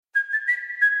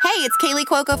Hey, it's Kaylee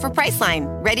Cuoco for Priceline.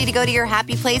 Ready to go to your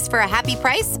happy place for a happy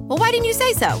price? Well, why didn't you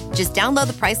say so? Just download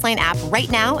the Priceline app right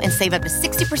now and save up to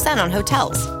 60% on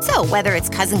hotels. So whether it's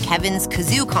Cousin Kevin's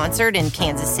Kazoo Concert in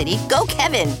Kansas City, go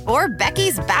Kevin, or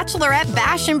Becky's Bachelorette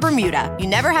Bash in Bermuda, you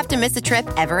never have to miss a trip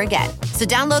ever again. So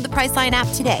download the Priceline app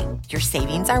today. Your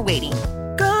savings are waiting.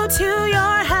 Go to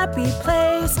your happy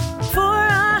place for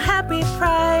a happy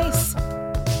price.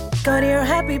 Go to your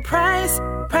happy price,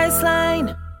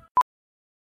 Priceline.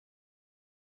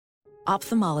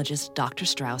 Ophthalmologist Dr.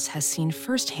 Strauss has seen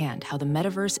firsthand how the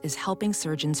metaverse is helping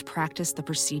surgeons practice the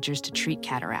procedures to treat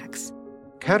cataracts.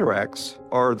 Cataracts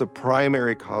are the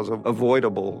primary cause of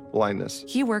avoidable blindness.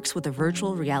 He works with a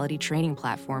virtual reality training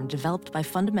platform developed by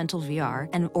Fundamental VR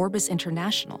and Orbis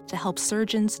International to help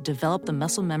surgeons develop the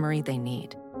muscle memory they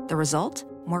need. The result?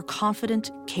 More confident,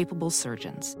 capable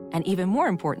surgeons. And even more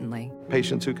importantly,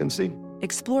 patients who can see.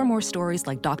 Explore more stories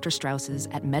like Dr. Strauss's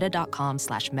at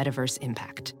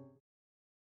meta.com/metaverseimpact.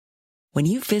 When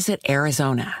you visit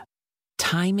Arizona,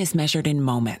 time is measured in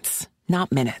moments, not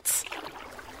minutes.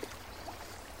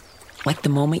 Like the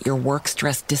moment your work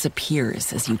stress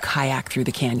disappears as you kayak through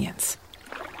the canyons.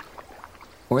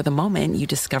 Or the moment you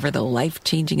discover the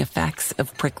life-changing effects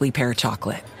of prickly pear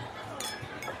chocolate.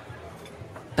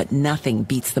 But nothing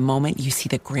beats the moment you see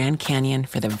the Grand Canyon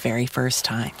for the very first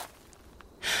time.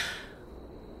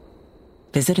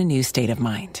 Visit a new state of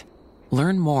mind.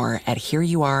 Learn more at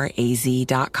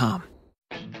hereyouareaz.com.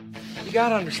 You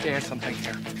gotta understand something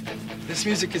here. This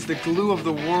music is the glue of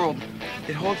the world.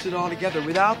 It holds it all together.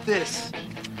 Without this,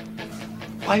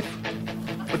 life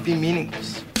would be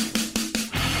meaningless.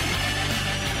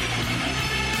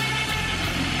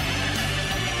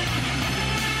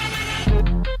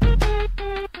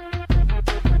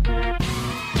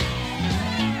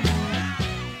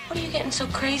 What are you getting so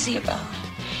crazy about?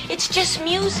 It's just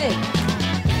music.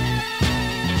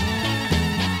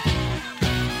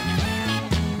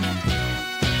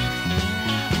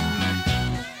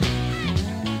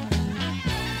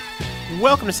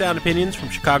 Welcome to Sound Opinions from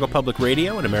Chicago Public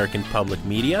Radio and American Public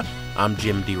Media. I'm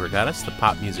Jim DeRogatis, the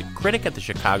pop music critic at the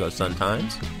Chicago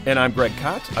Sun-Times. And I'm Greg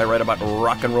Kot. I write about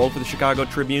rock and roll for the Chicago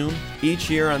Tribune. Each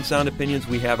year on Sound Opinions,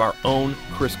 we have our own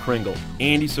Kris Kringle,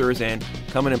 Andy Cirzan,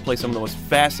 come in and play some of the most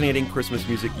fascinating Christmas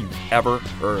music you've ever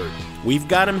heard. We've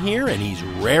got him here, and he's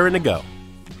raring to go.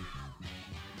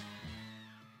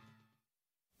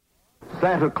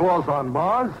 Santa Claus on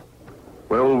Mars?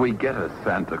 Where will we get a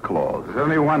Santa Claus? There's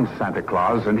only one Santa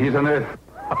Claus, and he's on Earth.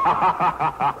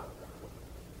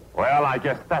 Well, I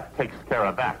guess that takes care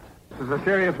of that. This is a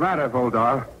serious matter,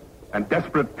 Voldar, and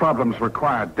desperate problems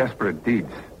require desperate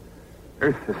deeds.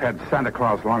 Earth has had Santa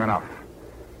Claus long enough.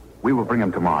 We will bring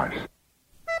him to Mars.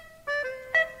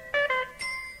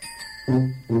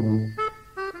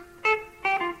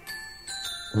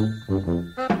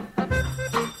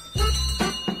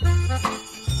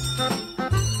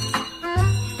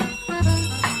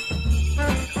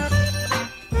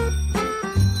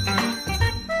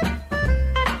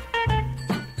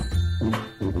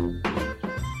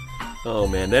 Oh,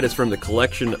 man, that is from the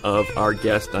collection of our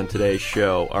guest on today's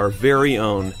show, our very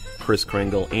own Kris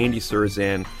Kringle, Andy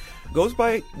Cirzan. Goes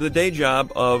by the day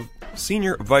job of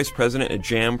Senior Vice President at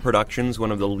Jam Productions,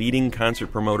 one of the leading concert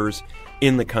promoters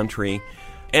in the country.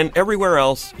 And everywhere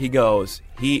else he goes,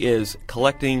 he is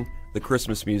collecting the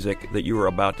Christmas music that you are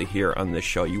about to hear on this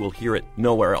show. You will hear it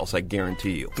nowhere else, I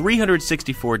guarantee you.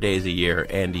 364 days a year,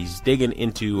 and he's digging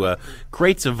into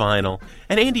crates of vinyl.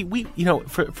 And Andy,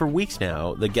 for weeks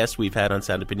now, the guests we've had on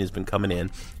Sound Opinion has been coming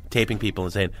in, taping people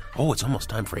and saying, "Oh, it's almost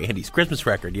time for Andy's Christmas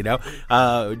record."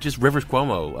 Just Rivers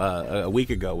Cuomo a week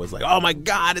ago was like, "Oh my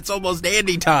God, it's almost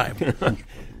Andy time."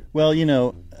 Well,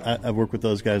 I've worked with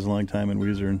those guys a long time in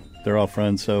Weezer, and they're all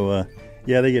friends, so.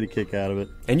 Yeah, they get a kick out of it.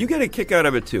 And you get a kick out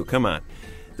of it, too. Come on.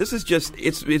 This is just,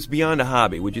 it's beyond a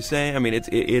hobby, would you say? I mean,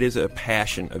 it is a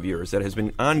passion of yours that has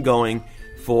been ongoing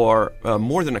for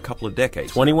more than a couple of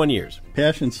decades. 21 years.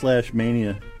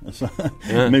 Passion/mania.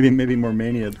 Yeah. Maybe more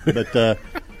mania. But,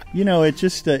 it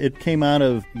just, it came out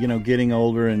of, getting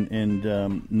older and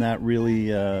not really,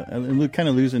 kind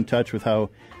of losing touch with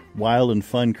how wild and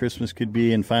fun Christmas could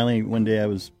be. And finally, one day I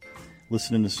was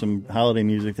listening to some holiday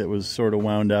music that was sort of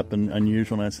wound up and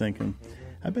unusual, and I was thinking,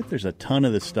 I bet there's a ton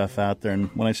of this stuff out there. And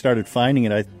when I started finding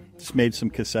it, I just made some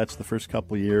cassettes the first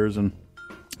couple of years and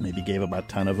maybe gave about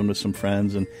 10 of them to some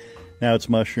friends, and now it's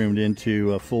mushroomed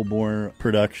into a full-bore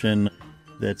production.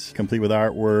 that's complete with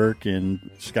artwork and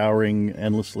scouring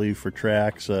endlessly for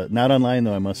tracks. Not online,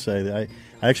 though, I must say.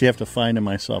 I actually have to find them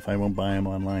myself. I won't buy them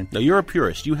online. No, you're a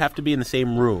purist. You have to be in the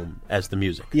same room as the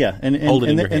music. Yeah, and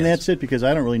and that's it, because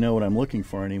I don't really know what I'm looking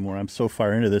for anymore. I'm so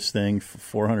far into this thing.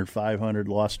 400, 500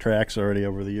 lost tracks already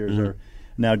over the years are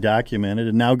now documented,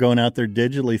 and now going out there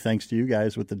digitally, thanks to you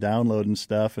guys with the download and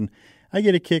stuff. And I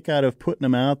get a kick out of putting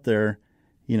them out there,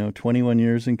 21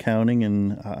 years and counting,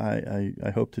 and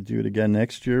I hope to do it again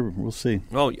next year. We'll see.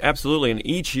 Well, absolutely, and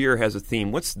each year has a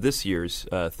theme. What's this year's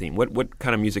theme? What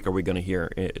kind of music are we going to hear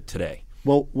today?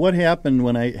 Well, what happened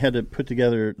when I had to put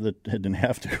together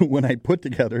when I put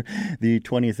together the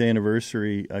 20th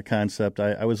anniversary concept,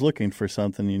 I was looking for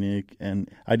something unique, and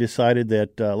I decided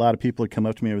that a lot of people had come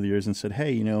up to me over the years and said,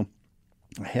 hey, I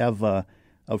have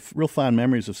real fond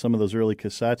memories of some of those early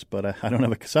cassettes, but I don't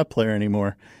have a cassette player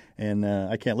anymore. And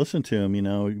I can't listen to them,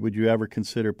 Would you ever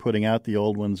consider putting out the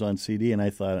old ones on CD? And I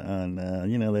thought,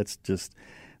 no, that's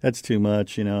too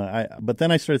much, But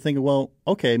then I started thinking, well,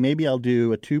 okay, maybe I'll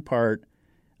do a 2-part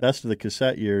best of the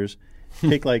cassette years,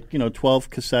 take 12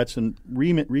 cassettes and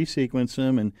resequence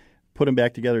them and put them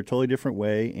back together a totally different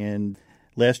way. And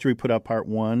last year we put out part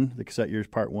 1, the cassette years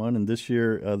part 1, and this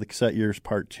year the cassette years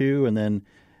part 2. And then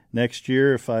next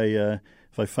year, if I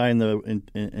find the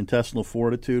intestinal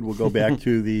fortitude, we'll go back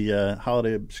to the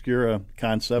Holiday Obscura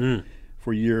concept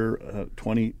for year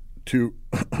 22.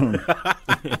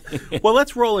 Well,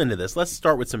 let's roll into this. Let's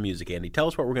start with some music, Andy. Tell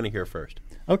us what we're going to hear first.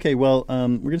 Okay, well,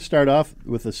 we're going to start off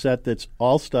with a set that's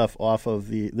all stuff off of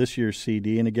this year's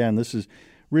CD. And again, this is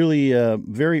really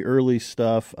very early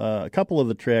stuff. A couple of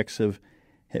the tracks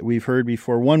we've heard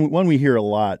before. One we hear a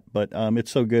lot, but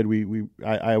it's so good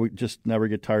I just never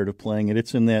get tired of playing it.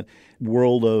 It's in that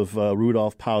world of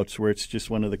Rudolph Pouts, where it's just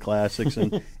one of the classics,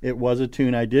 and it was a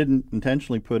tune I didn't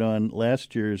intentionally put on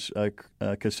last year's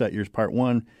cassette years part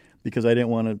 1 because I didn't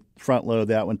want to front load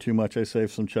that one too much. I saved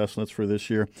some chestnuts for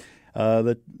this year.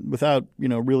 That without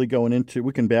really going into,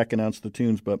 we can back announce the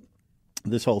tunes, but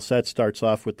this whole set starts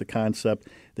off with the concept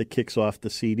that kicks off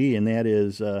the CD, and that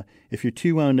is if you're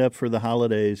too wound up for the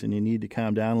holidays and you need to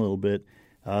calm down a little bit,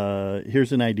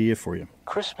 here's an idea for you.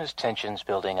 Christmas tensions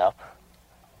building up.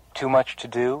 Too much to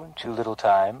do, too little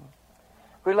time.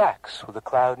 Relax with a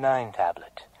Cloud 9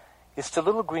 tablet. It's the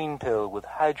little green pill with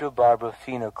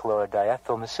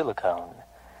hydrobarbaphenochlorodiethylmethylsilicone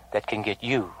that can get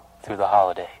you through the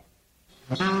holiday.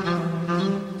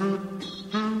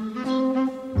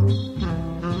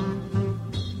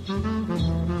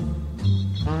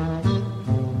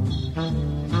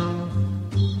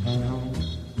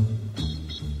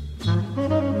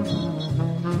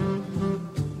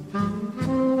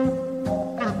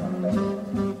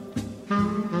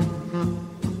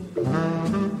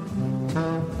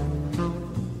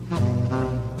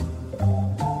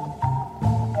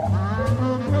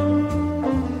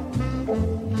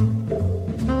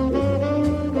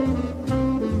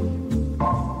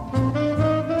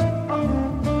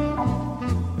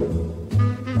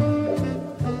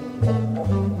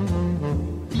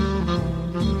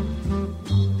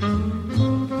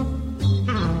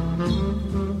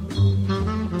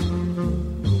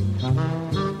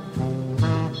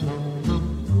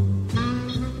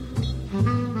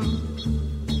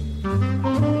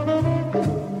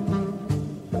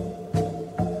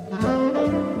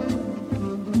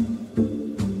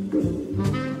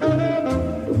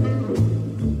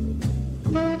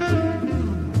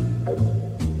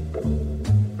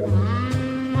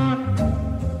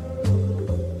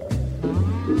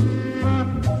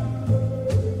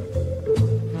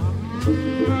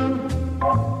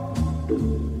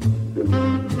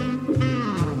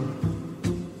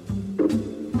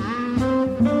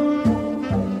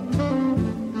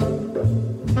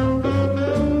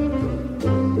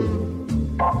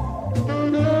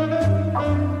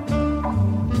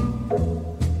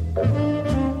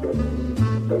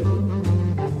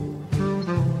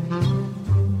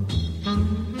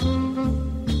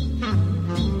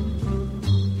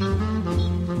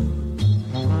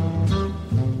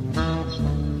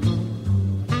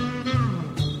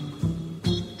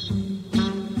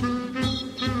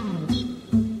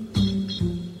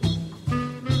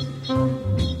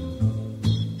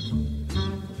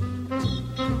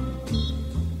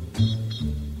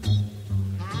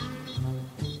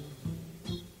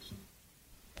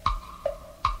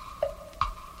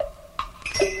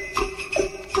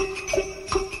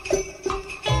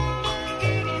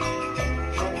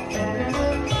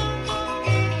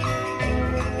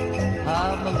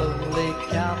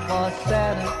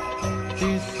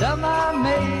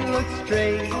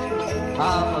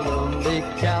 I'm a lonely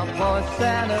cowboy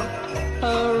Santa,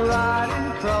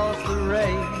 a-riding across the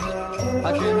range.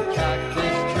 I trim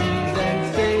cactus trees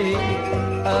and sing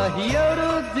a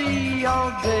yodel-dee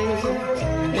all day.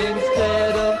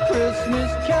 Instead of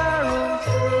Christmas carols,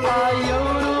 I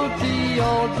yodel-dee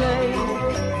all day.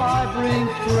 I bring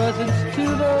presents to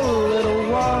the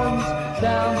little ones,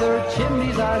 down their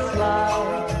chimneys I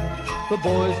slide. The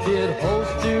boys get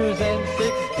holsters and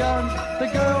 6 guns, the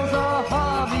girls a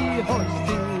hobby horse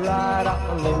to ride. I'm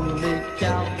a lonely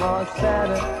cowboy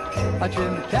Santa, I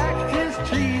trim cactus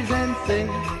trees and sing.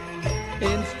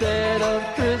 Instead of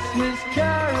Christmas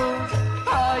carols,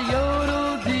 I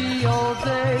yodel-dee all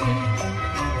day.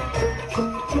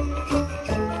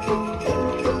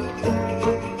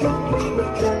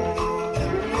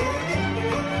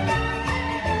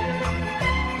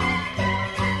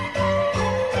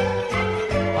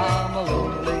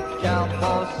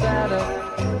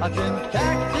 I trim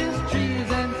cactus trees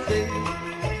and sing.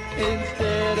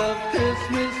 Instead of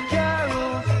Christmas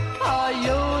carols, I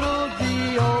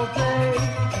yodel-dee all day.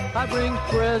 I bring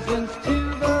presents to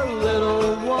the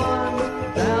little ones,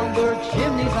 down their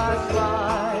chimneys I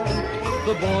slide.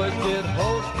 The boys get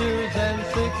holsters and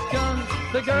 6 guns,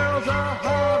 the girls a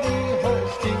hobby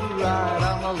horse to ride.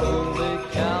 I'm a lonely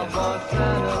cowboy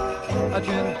Santa, I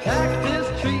trim cactus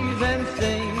trees and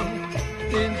sing.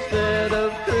 Instead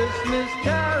of Christmas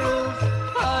carols,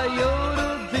 I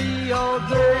yodel-dee all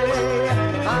day.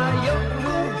 I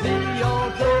yodel-dee all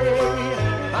day.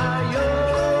 I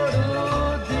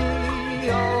yodel-dee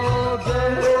all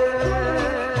day.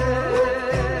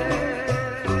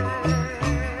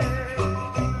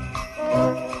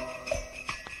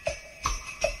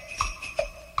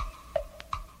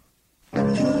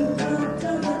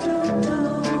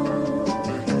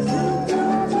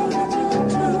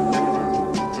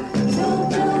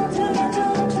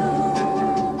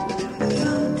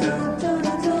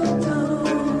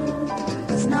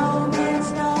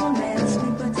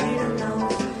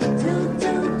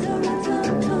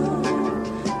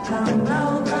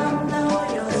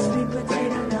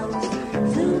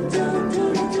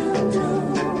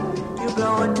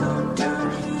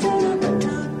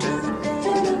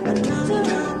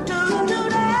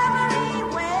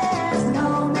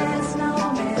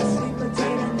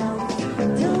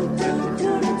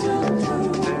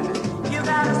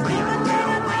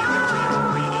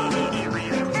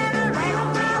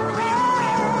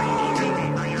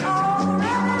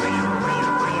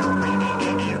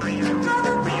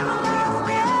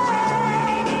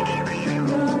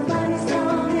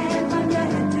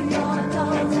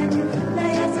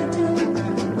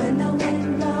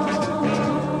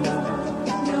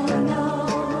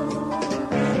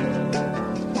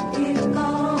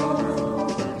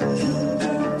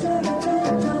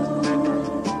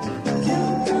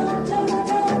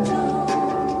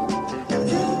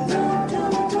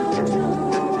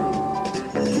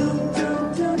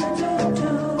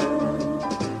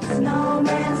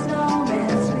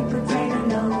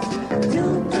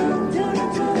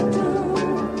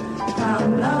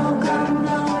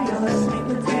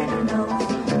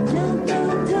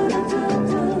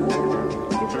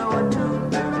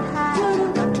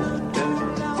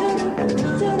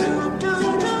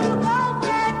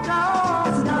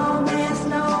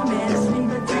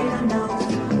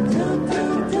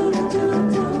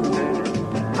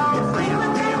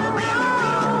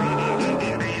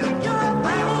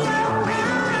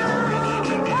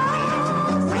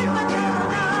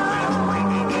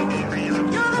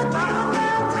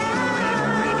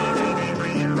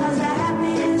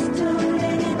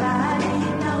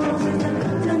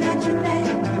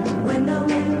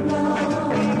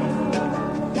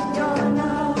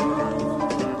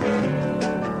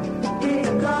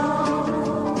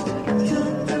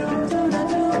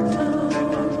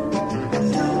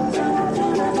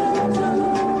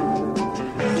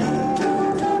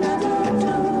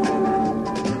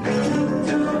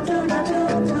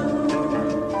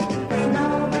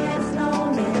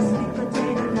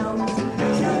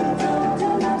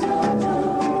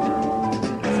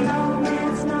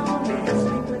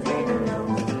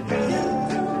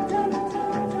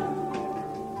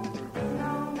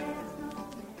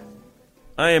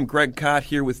 I am Greg Kot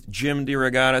here with Jim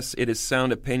DeRogatis. It is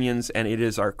Sound Opinions, and it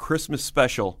is our Christmas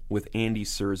special with Andy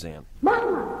Cirzan.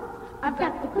 Mama, I've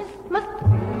got the Christmas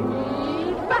fever.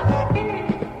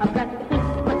 I've got the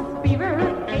Christmas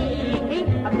fever. Hey,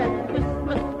 hey, I've got the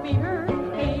Christmas fever.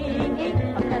 Hey, hey,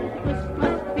 I've got the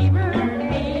Christmas fever.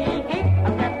 Hey, hey,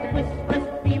 I've got the Christmas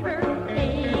fever.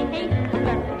 Hey, hey, I've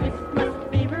got the Christmas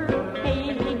fever.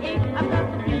 Hey, hey, I've got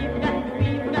the fever, got the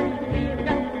fever, got the fever,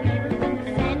 got the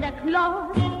fever. Santa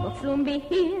Claus will soon be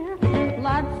here.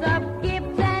 Lots of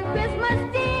gifts and Christmas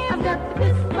deer. I've got the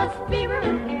Christmas fever.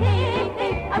 Hey,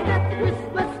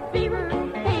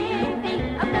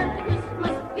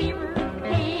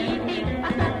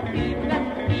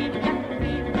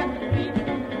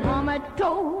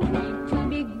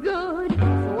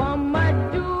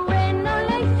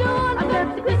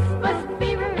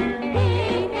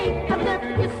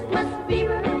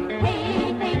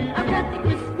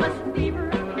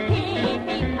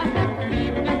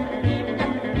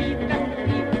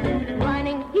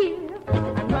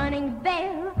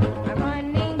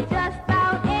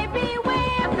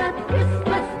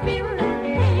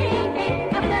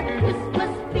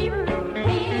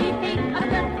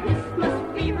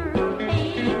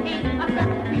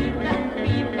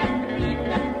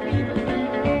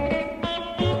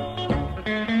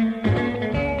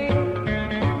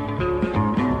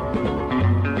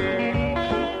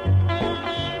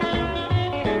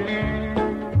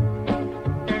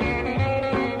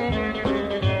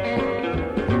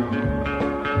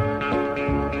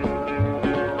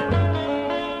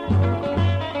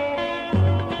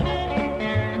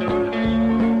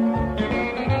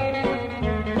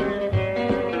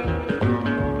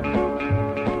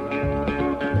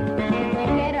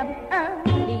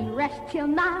 rest till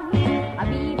now.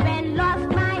 I've even lost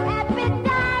my appetite.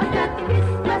 I've got the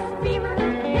Christmas fever.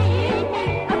 Hey,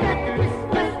 hey, I've got the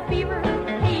Christmas fever.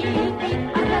 Hey, hey,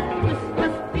 I've got the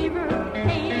Christmas fever.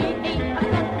 Hey, hey,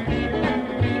 I've got the fever,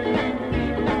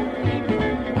 fever.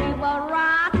 We will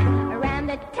rock around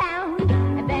the town,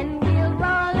 and then we'll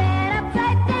roll it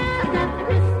upside down. I've got the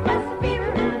Christmas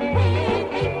fever. Hey,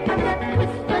 hey, I've got the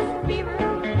Christmas fever.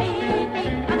 Hey, hey,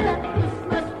 I've got the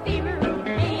Christmas fever.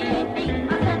 Hey, hey,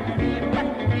 I've got the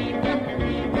fever, fever,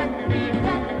 fever,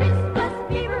 fever, Christmas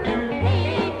fever.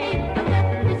 Hey, hey, I've got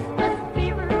the Christmas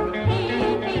fever. Hey,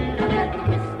 hey, I've got the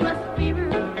Christmas fever.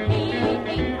 Hey,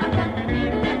 hey, I've got the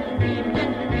fever, fever,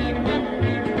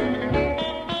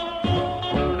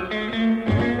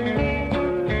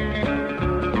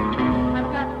 I've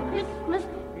got the Christmas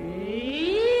fever.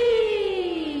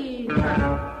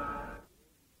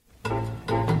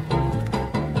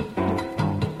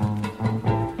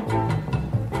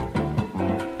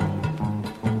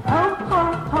 Ho, ho,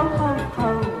 ho, ho, ho.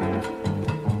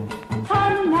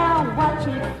 Come now, watch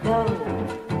it go.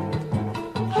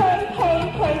 Hey, hey,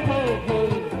 hey, hey, hey.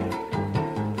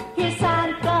 Here's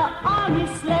Santa on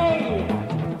his sleigh.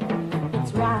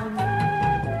 It's round,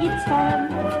 it's fun,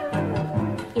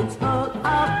 it's full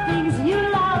of things you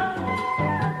love.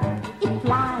 It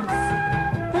flies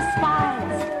the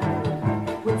skies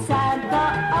with Santa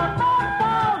up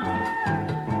above.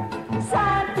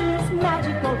 Santa's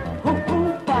magical hoo-hoo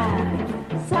bag.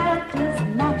 Santa's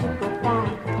magical bag.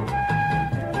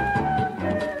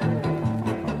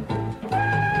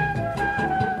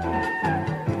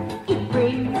 It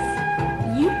brings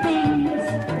you things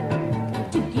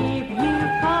to give you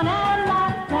fun and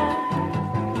laughter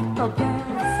for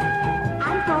girls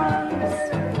and boys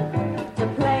to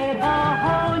play the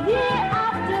whole year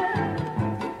after.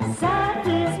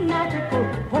 Santa's magical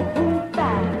hoo-hoo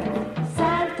bag.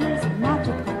 Santa's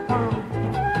magical bag.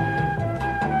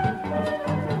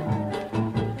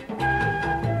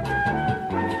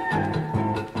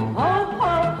 Ho,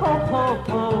 ho, ho, ho,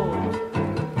 ho.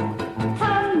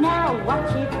 Come now,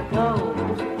 watch it go.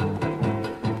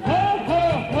 Hey,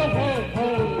 hey, hey, hey,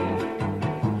 hey.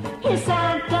 Here's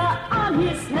Santa on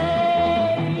his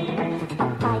sleigh. A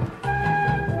bike,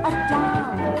 a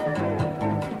doll,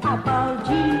 a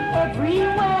bulgy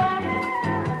everywhere.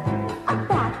 A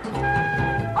bat,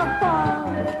 a ball,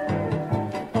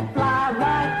 that fly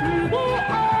right through the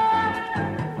air.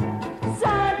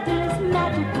 Santa's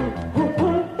magical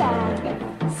hoo-hoo bag.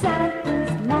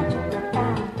 Santa's magical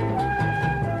bag.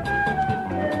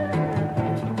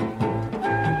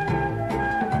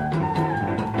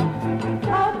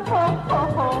 Ho, ho, ho,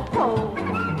 ho, ho.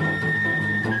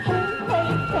 Hey, hey,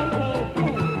 hey, hey,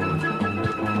 hey.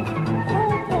 Ho,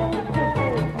 ho, ho, ho,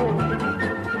 ho.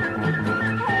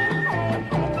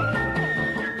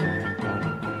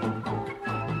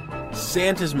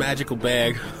 Santa's Magical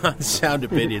Bag on Sound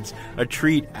Opinions. A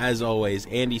treat, as always.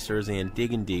 Andy Cirzan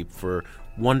digging deep for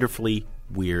wonderfully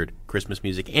weird Christmas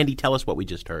music. Andy, tell us what we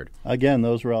just heard. Again,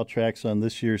 those were all tracks on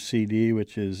this year's CD,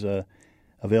 which is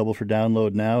available for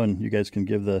download now, and you guys can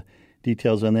give the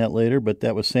details on that later. But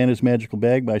that was Santa's Magical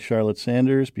Bag by Charlotte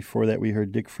Sanders. Before that, we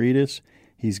heard Dick Freitas.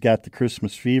 He's Got the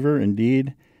Christmas Fever,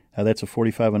 indeed. That's a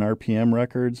 45 on RPM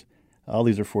Records. All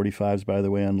these are 45s, by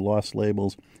the way, on Lost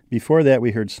Labels. Before that,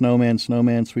 we heard Snowman,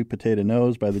 Snowman, Sweet Potato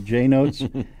Nose by the J-Notes.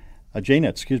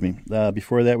 J-Nuts, excuse me.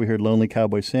 Before that, we heard Lonely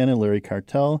Cowboy Santa, Larry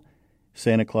Cartel.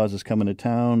 Santa Claus is Coming to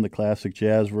Town, the classic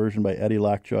jazz version by Eddie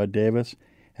Lockjaw Davis.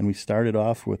 And we started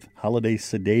off with Holiday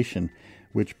Sedation,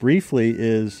 which briefly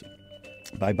is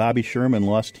by Bobby Sherman,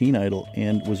 Lost Teen Idol,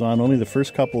 and was on only the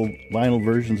first couple vinyl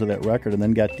versions of that record and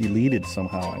then got deleted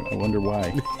somehow. I wonder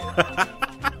why.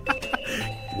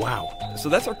 Wow. So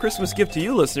that's our Christmas gift to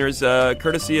you, listeners,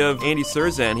 courtesy of Andy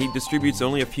Cirzan. He distributes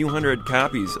only a few hundred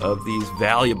copies of these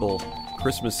valuable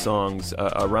Christmas songs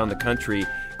around the country.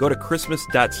 Go to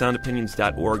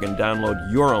christmas.soundopinions.org and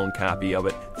download your own copy of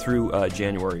it through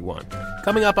January 1.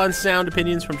 Coming up on Sound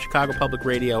Opinions from Chicago Public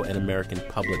Radio and American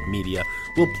Public Media,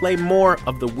 we'll play more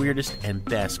of the weirdest and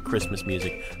best Christmas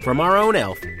music from our own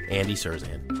elf, Andy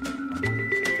Cirzan.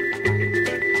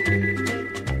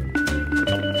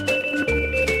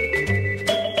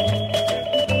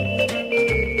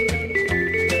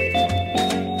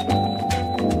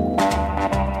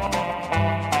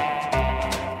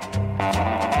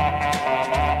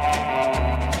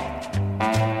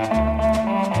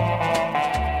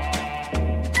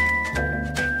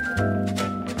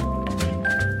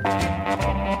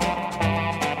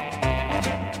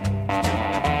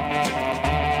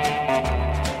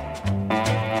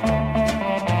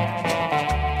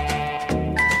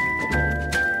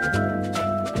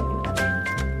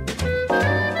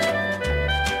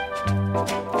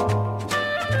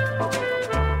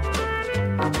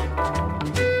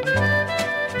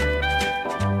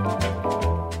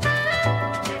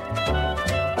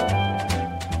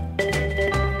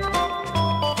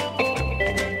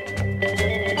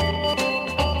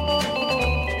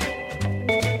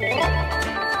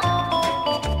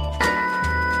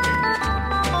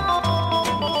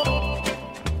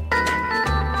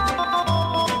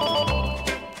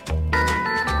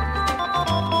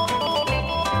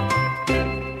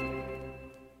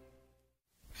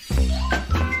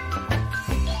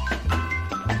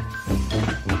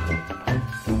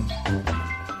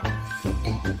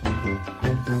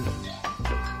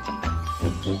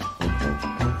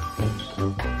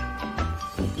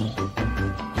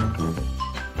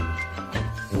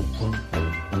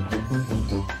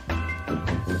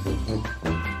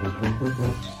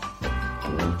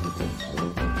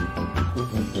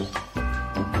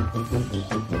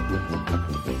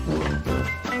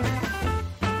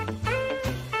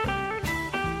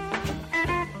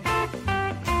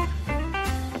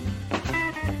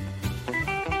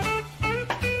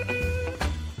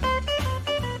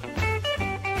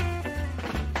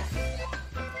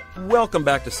 Welcome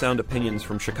back to Sound Opinions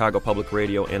from Chicago Public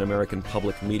Radio and American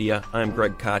Public Media. I'm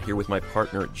Greg Kot here with my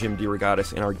partner, Jim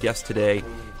DeRogatis, and our guest today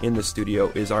in the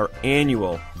studio is our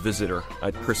annual visitor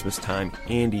at Christmas time,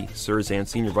 Andy Cirzan,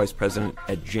 Senior Vice President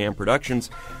at Jam Productions,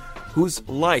 whose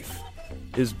life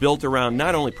is built around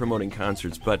not only promoting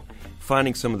concerts, but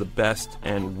finding some of the best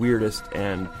and weirdest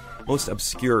and most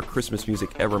obscure Christmas music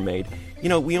ever made. You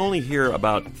know, we only hear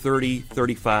about 30,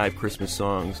 35 Christmas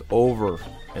songs over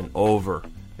and over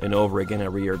and over again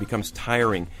every year. It becomes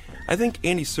tiring. I think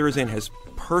Andy Cirzan has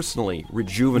personally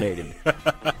rejuvenated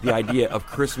the idea of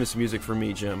Christmas music for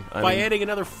me, Jim. By adding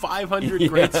another 500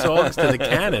 great songs to the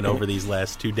canon over these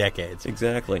last 2 decades.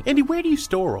 Exactly. Andy, where do you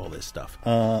store all this stuff?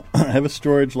 I have a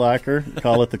storage locker.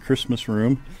 Call it the Christmas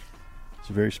room.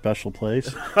 It's a very special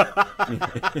place. And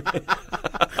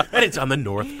it's on the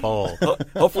North Pole.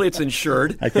 Hopefully it's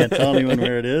insured. I can't tell anyone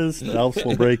where it is. The elves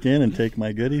will break in and take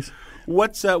my goodies.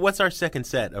 What's our second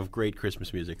set of great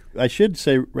Christmas music? I should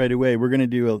say right away, we're going to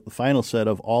do a final set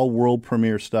of all world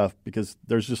premiere stuff because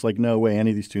there's just like no way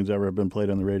any of these tunes ever have been played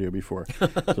on the radio before. So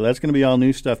that's going to be all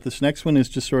new stuff. This next one is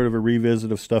just sort of a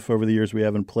revisit of stuff over the years we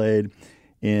haven't played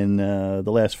in the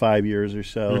last 5 years or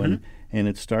so. Mm-hmm. And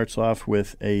it starts off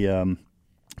with a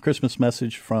Christmas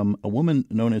message from a woman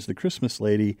known as the Christmas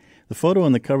Lady. The photo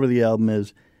on the cover of the album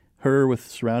is her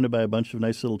surrounded by a bunch of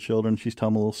nice little children. She's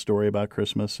telling a little story about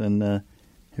Christmas, and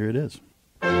here it is.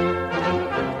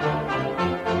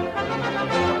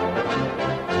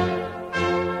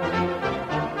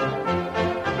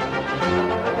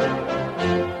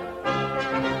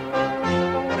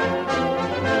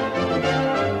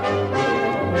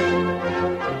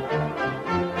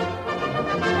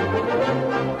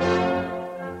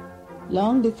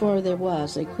 Long before there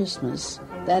was a Christmas,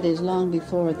 that is, long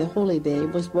before the Holy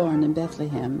Babe was born in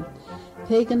Bethlehem,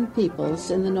 pagan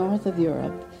peoples in the north of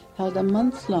Europe held a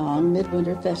month-long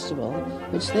midwinter festival,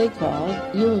 which they called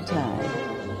Yuletide.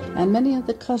 And many of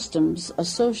the customs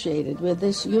associated with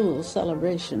this Yule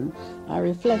celebration are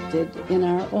reflected in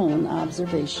our own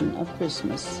observation of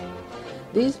Christmas.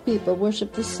 These people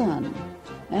worshiped the sun,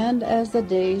 and as the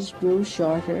days grew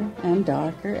shorter and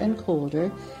darker and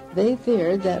colder, they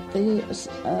feared that the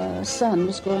sun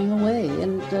was going away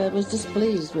and was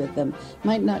displeased with them,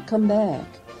 might not come back.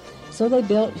 So they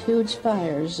built huge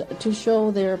fires to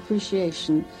show their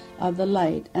appreciation of the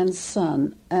light and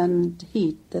sun and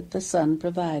heat that the sun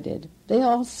provided. They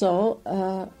also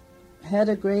had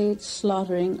a great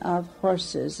slaughtering of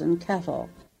horses and cattle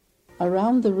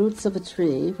around the roots of a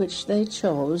tree which they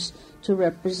chose to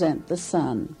represent the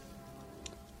sun.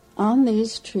 On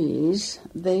these trees,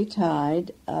 they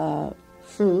tied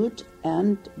fruit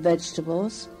and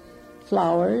vegetables,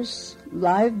 flowers,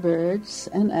 live birds,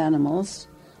 and animals,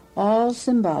 all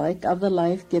symbolic of the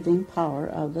life-giving power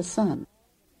of the sun.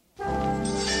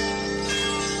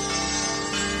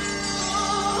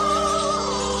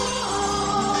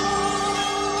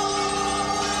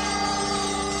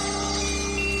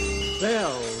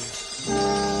 Bells,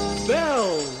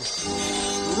 bells,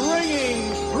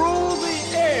 ringing through the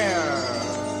air.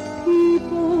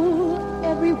 People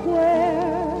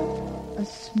everywhere,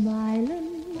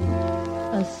 a-smiling,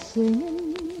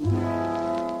 a-singing.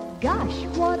 Gosh,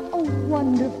 what a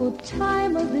wonderful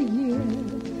time of the year.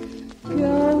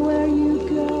 Go where you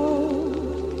go,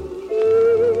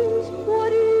 here's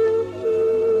what you do.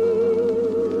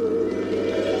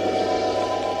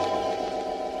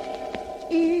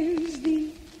 Is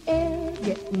the air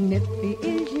getting nippy?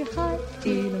 Is your heart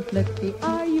feeling flippy?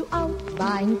 Are you out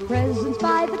buying presents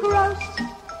by the gross?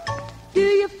 Do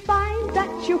you find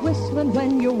that you're whistling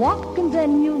when you're walking?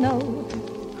 Then you'll know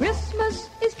Christmas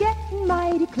is getting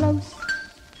mighty close.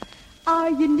 Are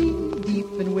you knee-deep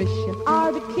in wishing?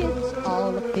 Are the kids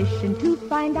all a-fishing to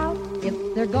find out if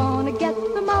they're gonna get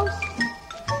the most?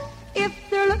 If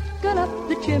they're looking up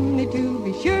the chimney to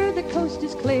be sure the coast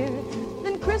is clear,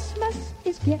 then Christmas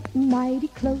is getting mighty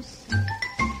close.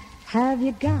 Have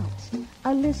you got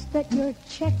a list that you're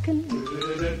checking?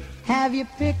 Have you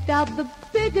picked out the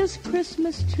biggest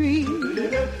Christmas tree?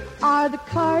 Are the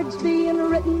cards being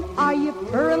written? Are you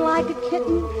purring like a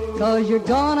kitten? 'Cause you're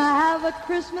gonna have a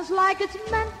Christmas like it's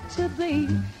meant to be.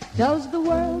 Does the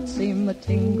world seem a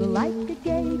tingle like a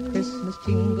gay Christmas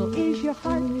jingle? Is your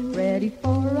heart ready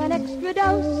for an extra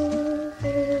dose?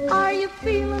 Are you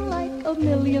feeling like a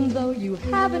million though you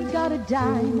haven't got a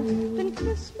dime? Then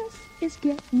Christmas is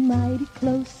getting mighty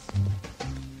close.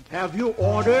 Have you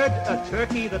ordered a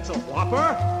turkey that's a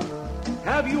whopper?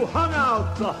 Have you hung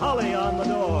out the holly on the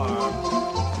door?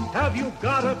 Have you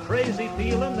got a crazy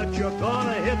feeling that you're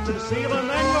gonna hit the ceiling?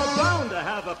 Then you're bound to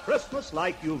have a Christmas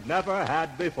like you've never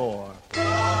had before.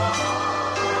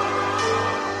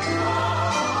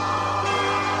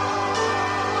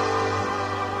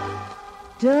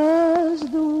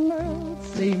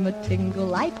 Tingle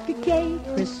like a gay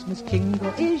Christmas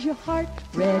tingle is your heart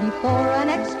ready for an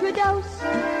extra dose?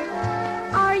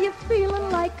 Are you feeling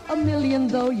like a million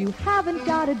though you haven't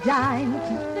got a dime?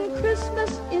 Then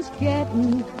Christmas is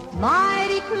getting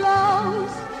mighty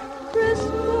close.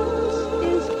 Christmas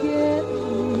is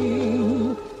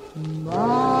getting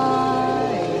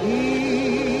mighty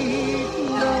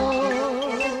close.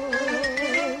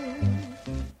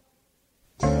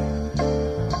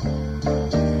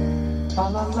 La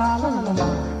la la la la la.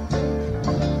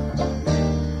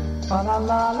 La la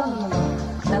la la la la.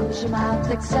 Close your mouth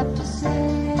except to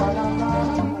say la la la.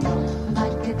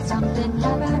 Might get something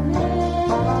heavenly.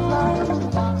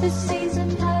 This season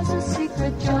has a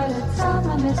secret joy that some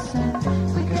are missing.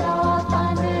 We could all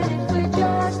find it if we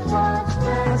just watch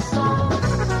their song.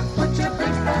 Put your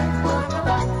big foot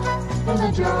back in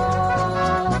the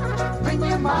drawer. Bring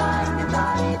your mind and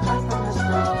body back on the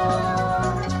floor.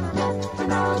 Get to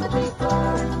know the people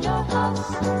in your house.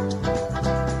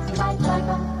 You might like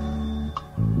them.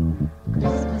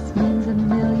 Christmas means a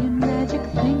million magic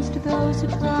things to those who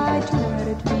try to let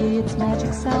it be its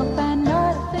magic self and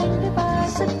not a thing to buy.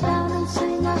 Sit down and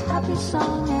sing a happy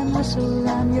song and whistle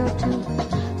around your tooth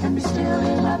and be still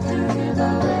enough to hear the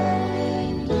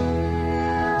reindeer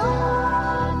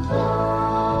on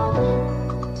board.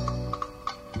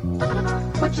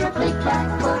 Put your big back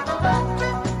foot back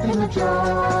in the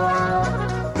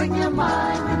drawer. Bring your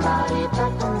mind and body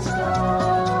back on the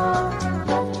store.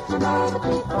 Get to know the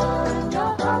people in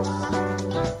your house.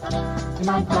 You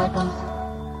might like them.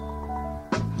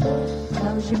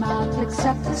 Close your mouth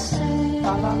except to say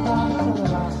la la la la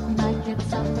la. You might get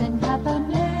something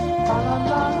happening. La la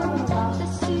la la la.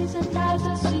 This season has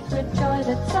a secret joy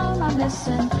that some are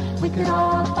missing. We could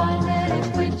all find it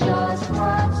if we just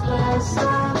watch the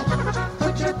sun.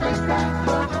 Put your big back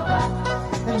foot back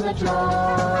in the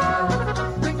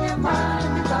drawer. Bring your mind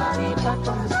and body back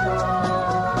on the floor.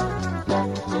 Get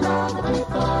to know the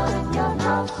people in your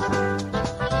house.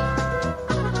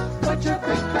 Put your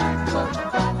big back foot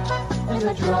back in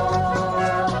the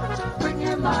drawer. Bring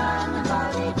your mind and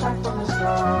body back from the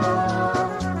store.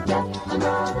 Get to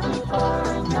know the people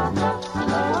in your house.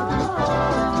 Know the people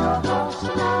in your house.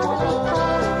 Know the people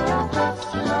in your house.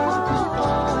 Know the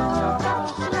people in your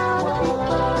house. Know the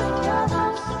people in your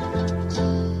house.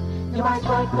 You might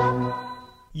like them.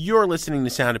 You're listening to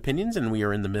Sound Opinions, and we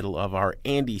are in the middle of our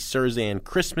Andy Cirzan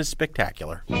Christmas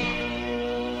Spectacular.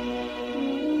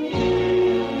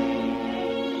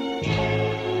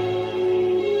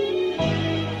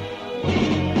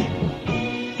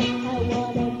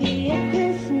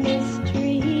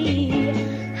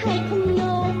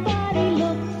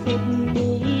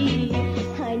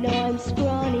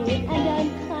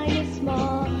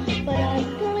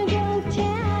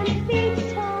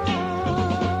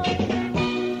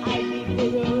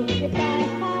 If I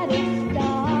had a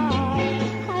star,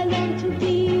 I long to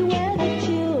be where the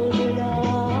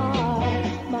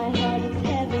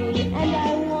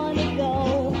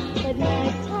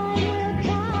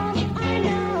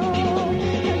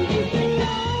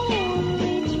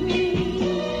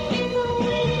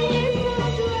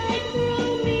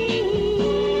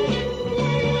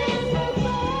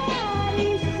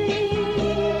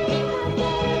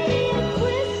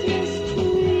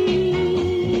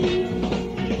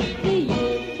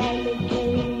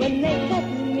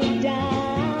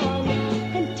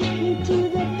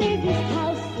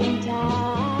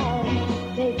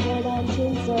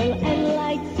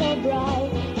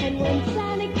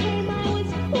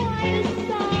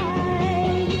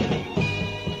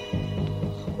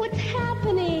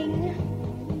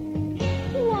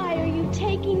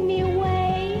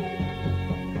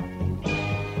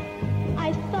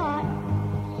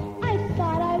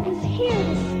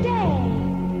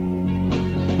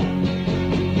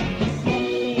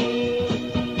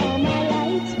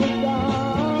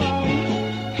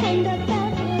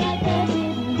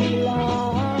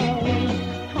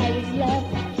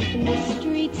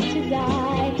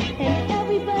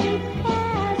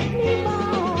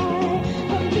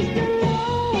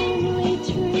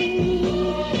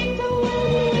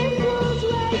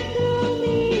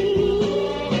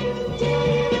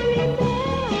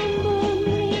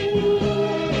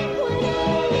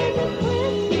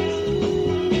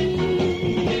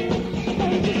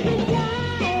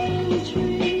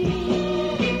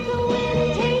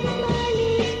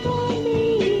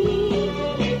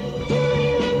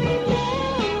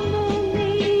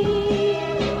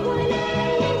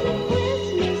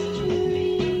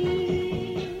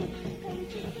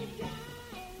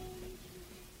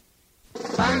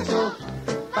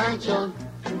Pancho,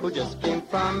 who just came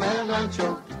from El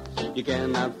Rancho. You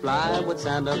cannot fly with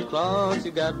Santa Claus.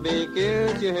 You got big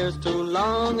ears, your hair's too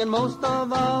long, and most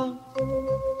of all,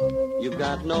 you've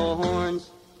got no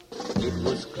horns. It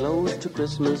was close to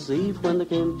Christmas Eve when they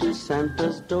came to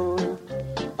Santa's door.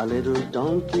 A little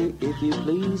donkey, if you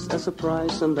please, a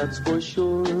surprise, and that's for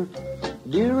sure.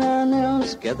 Deer and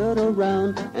elves gathered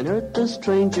around and heard the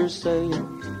stranger say,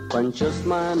 Pancho's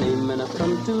my name and I've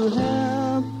come to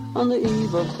help on the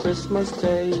eve of Christmas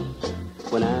Day.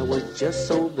 When I was just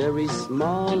so very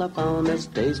small, I found as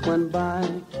days went by,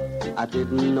 I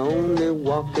didn't only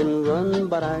walk and run,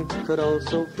 but I could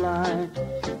also fly.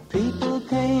 People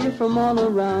came from all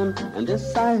around, and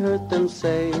this I heard them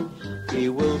say, he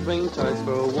will bring toys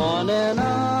for one and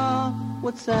all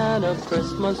with Santa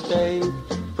Christmas Day.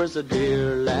 First the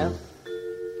deer laughed,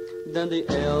 then the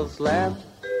elves laughed,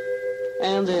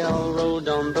 and they all rolled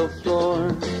on the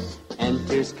floor. And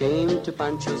tears came to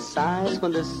Pancho's eyes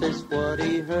when this is what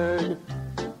he heard.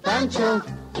 Pancho,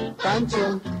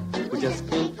 Pancho, we just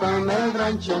came from El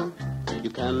Rancho. You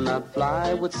cannot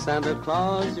fly with Santa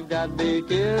Claus. You've got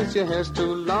big ears, your hair's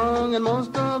too long, and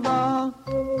most of all,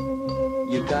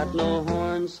 you've got no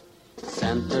horns.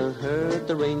 Santa heard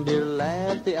the reindeer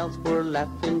laugh, the elves were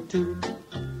laughing too.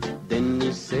 Then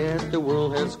he said, the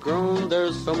world has grown,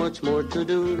 there's so much more to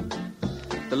do.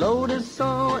 The load is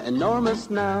so enormous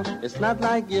now, it's not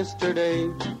like yesterday.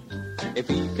 If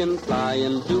he can fly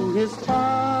and do his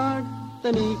part,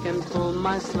 then he can pull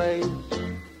my sleigh.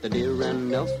 The deer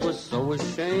and elves were so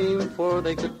ashamed, for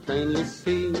they could plainly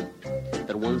see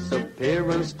that one's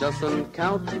appearance doesn't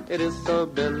count, it is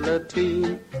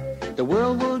ability. The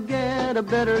world will get a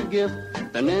better gift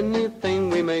than anything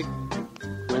we make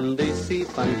when they see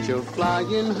Pancho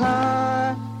flying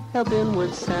high, helping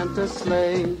with Santa's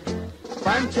sleigh.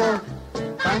 Pancho,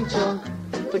 Pancho,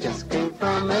 we just came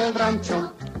from El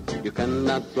Rancho. You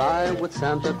cannot fly with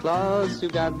Santa Claus. You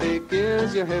got big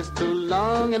ears, your hair's too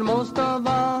long, and most of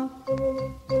all,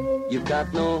 you've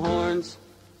got no horns.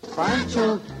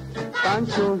 Pancho,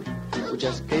 Pancho, we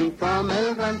just came from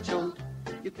El Rancho.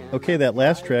 Okay, that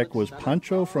last track was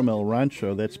Pancho from El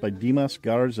Rancho. That's by Dimas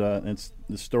Garza, and it's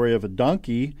the story of a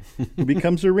donkey who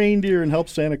becomes a reindeer and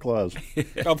helps Santa Claus.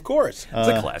 Of course. It's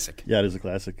a classic. Yeah, it is a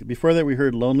classic. Before that, we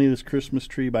heard Lonely This Christmas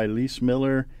Tree by Lise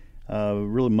Miller.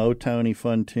 Really Motown-y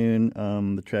fun tune.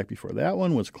 The track before that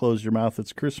one was Close Your Mouth,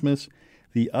 It's Christmas.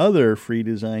 The other free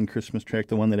design Christmas track,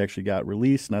 the one that actually got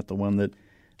released, not the one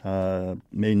that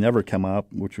may never come out,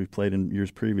 which we've played in years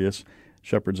previous,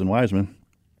 Shepherds and Wisemen.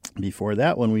 Before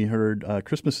that one, we heard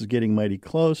Christmas is Getting Mighty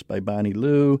Close by Bonnie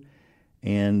Lou.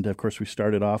 And, of course, we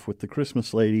started off with the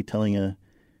Christmas Lady telling a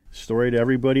story to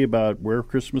everybody about where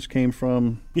Christmas came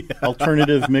from,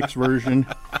 alternative mixed version.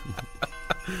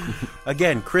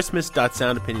 Again,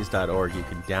 christmas.soundopinions.org. You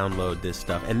can download this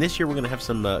stuff. And this year we're going to have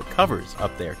some covers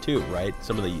up there, too, right?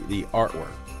 Some of the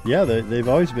artwork. Yeah, they've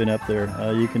always been up there.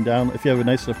 You can download, if you have a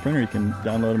nice enough printer, you can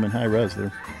download them in high res.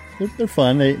 They're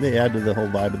fun. They add to the whole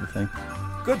vibe of the thing.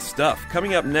 Good stuff.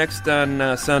 Coming up next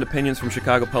on Sound Opinions from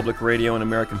Chicago Public Radio and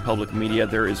American Public Media,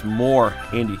 there is more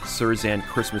Andy Cirzan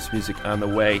Christmas music on the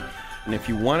way. And if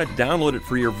you want to download it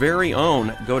for your very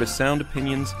own, go to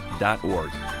soundopinions.org.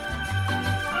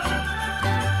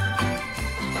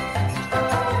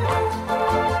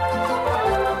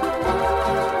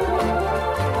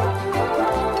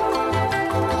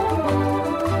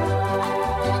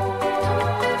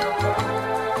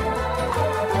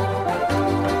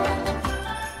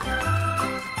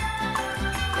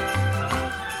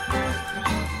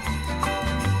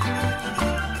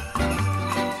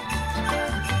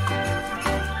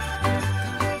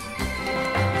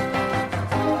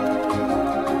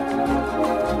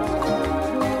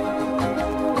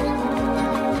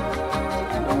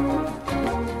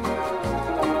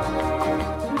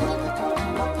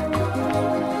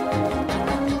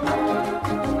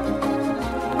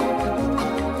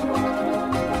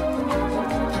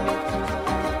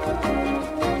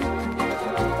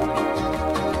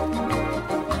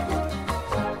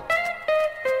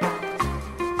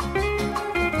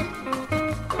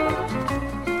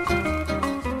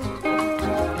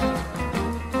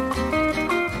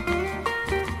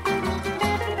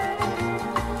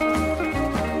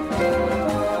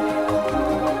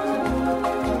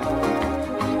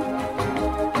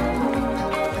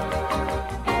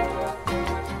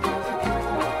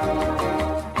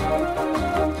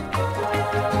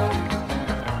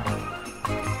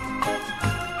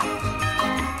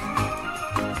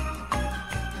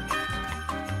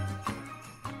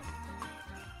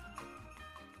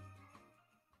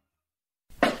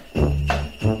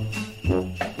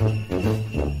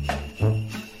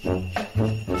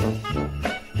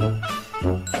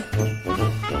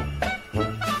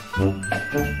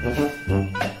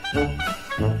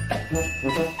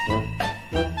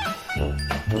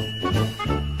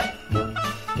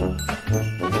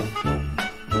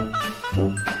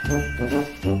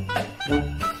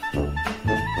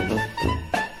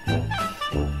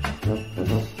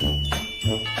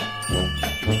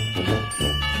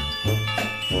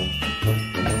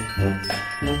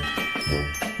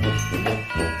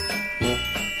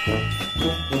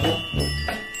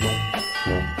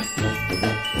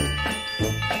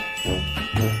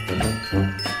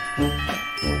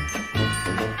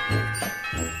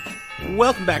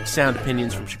 Welcome back to Sound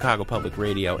Opinions from Chicago Public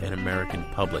Radio and American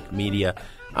Public Media.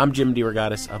 I'm Jim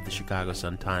DeRogatis of the Chicago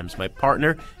Sun-Times. My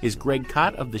partner is Greg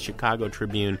Kot of the Chicago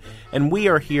Tribune, and we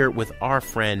are here with our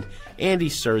friend Andy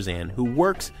Cirzan, who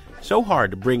works so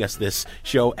hard to bring us this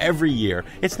show every year.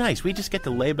 It's nice. We just get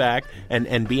to lay back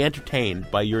and be entertained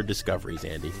by your discoveries,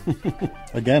 Andy.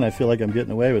 Again, I feel like I'm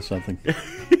getting away with something.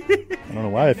 I don't know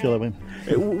why I feel that way.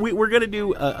 We're going to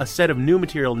do a set of new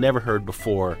material never heard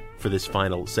before for this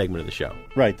final segment of the show.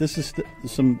 Right. This is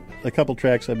a couple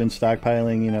tracks I've been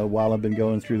stockpiling, while I've been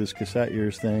going through this cassette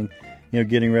years thing,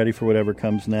 getting ready for whatever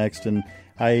comes next. And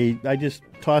I just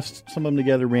tossed some of them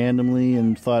together randomly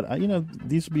and thought,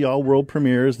 these would be all world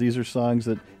premieres. These are songs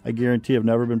that I guarantee have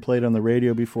never been played on the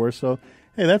radio before. So,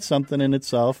 hey, that's something in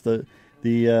itself. And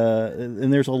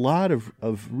there's a lot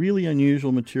of really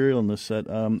unusual material in this set.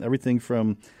 Everything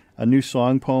from a new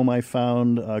song poem I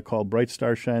found called Bright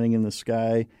Star Shining in the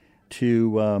Sky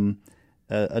to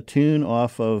a tune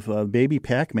off of Baby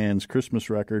Pac-Man's Christmas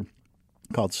record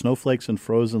called Snowflakes and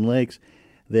Frozen Lakes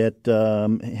that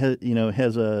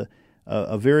has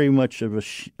a very much of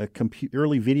a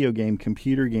early video game,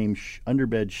 computer game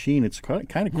underbed sheen. It's kind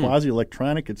of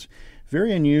quasi-electronic. It's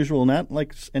very unusual, not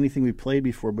like anything we played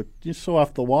before, but just so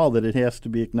off the wall that it has to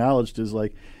be acknowledged as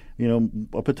like,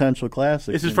 a potential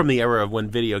classic. This is from the era of when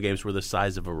video games were the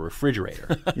size of a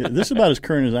refrigerator. Yeah, this is about as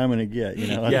current as I'm going to get.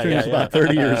 It's about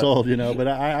 30 years old, but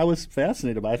I was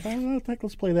fascinated by it. I thought,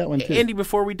 let's play that one too. Andy,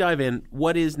 before we dive in,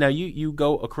 now you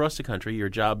go across the country. Your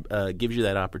job gives you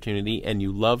that opportunity, and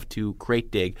you love to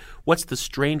crate dig. What's the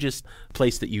strangest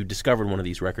place that you discovered one of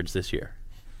these records this year?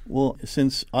 Well,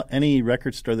 since any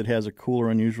record store that has a cool or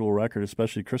unusual record,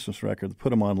 especially a Christmas record, they put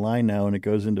them online now and it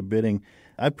goes into bidding.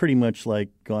 I've pretty much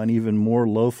gone even more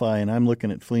lo-fi, and I'm looking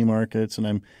at flea markets, and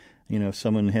I'm,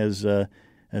 someone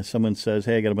says,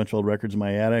 hey, I got a bunch of old records in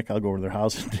my attic. I'll go over to their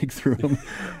house and dig through them.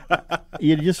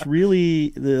 You just really,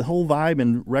 the whole vibe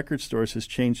in record stores has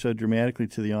changed so dramatically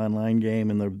to the online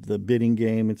game and the bidding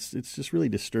game. It's just really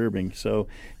disturbing. So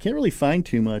can't really find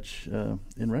too much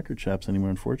in record shops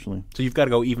anymore, unfortunately. So you've got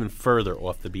to go even further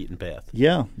off the beaten path.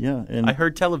 Yeah. And I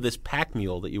heard tell of this pack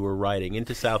mule that you were riding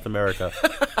into South America.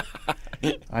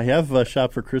 I have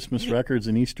shopped for Christmas records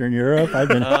in Eastern Europe. I've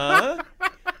been...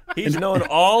 He's known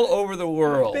all over the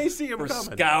world they see him for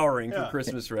coming. scouring for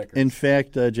Christmas records. In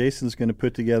fact, Jason's going to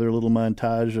put together a little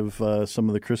montage of some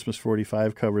of the Christmas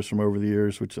 45 covers from over the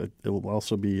years, which it will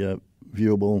also be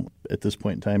viewable at this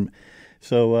point in time.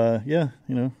 So,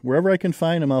 wherever I can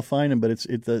find them, I'll find them. But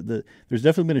there's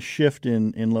definitely been a shift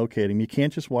in locating. You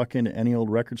can't just walk into any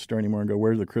old record store anymore and go,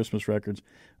 where's the Christmas records?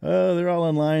 They're all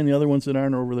online. The other ones that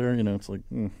aren't over there, it's like...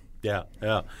 Yeah.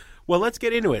 Well, let's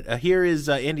get into it. Here is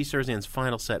Andy Cirzan's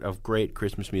final set of great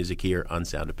Christmas music here on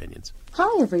Sound Opinions.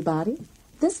 Hi, everybody.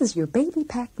 This is your Baby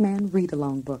Pac-Man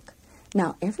read-along book.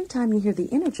 Now, every time you hear the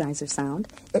Energizer sound,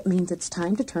 it means it's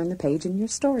time to turn the page in your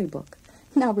storybook.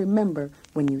 Now, remember,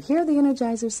 when you hear the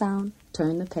Energizer sound,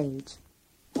 turn the page.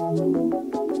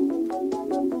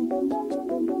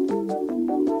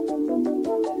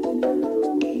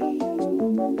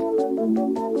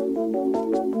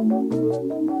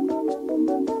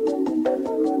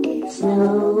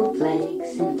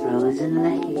 Snowflakes and frozen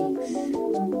lakes.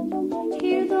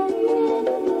 Hear the wind.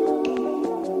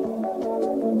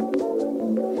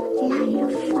 Light a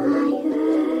fire.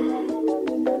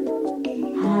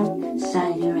 Hot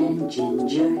cider and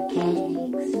ginger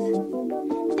cakes.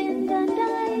 Then the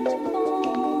night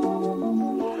falls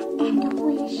and a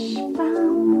wish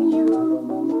from you.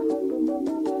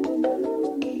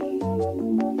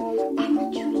 And the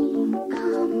dream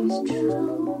comes true.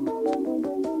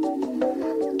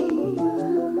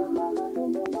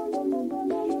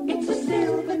 It's a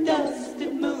silver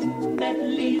dusted moon that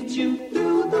leads you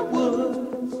through the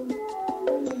woods.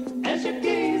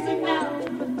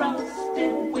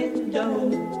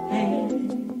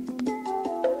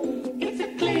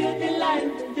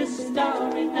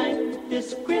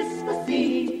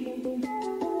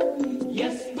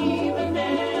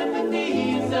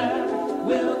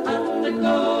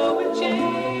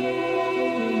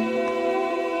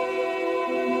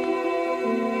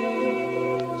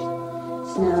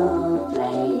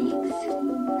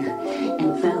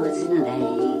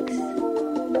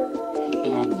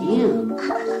 him.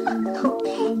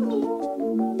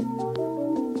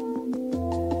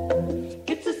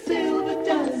 It's a silver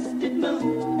dusted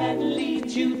moon that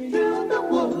leads you through the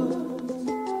woods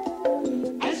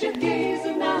as you gaze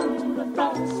around the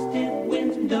frosted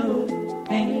window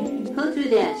pane. Who threw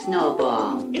that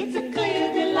snowball? It's a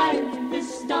clear delight this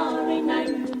starry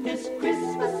night, this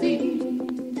Christmas Eve.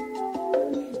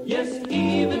 Yes,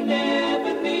 even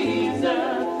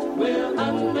Ebenezer will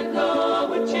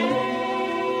undergo a change.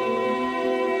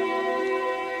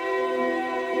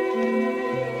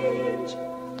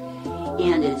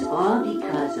 And it's all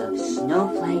because of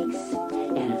snowflakes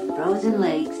and frozen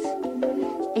lakes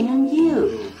and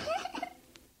you.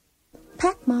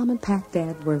 Pac Mom and Pac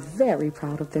Dad were very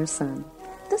proud of their son.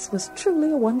 This was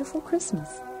truly a wonderful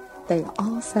Christmas. They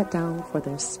all sat down for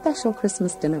their special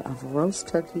Christmas dinner of roast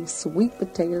turkey, sweet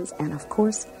potatoes, and of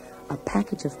course, a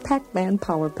package of Pac-Man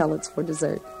Power Pellets for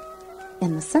dessert.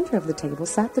 In the center of the table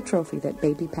sat the trophy that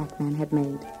Baby Pac-Man had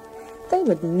made. They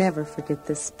would never forget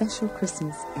this special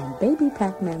Christmas and Baby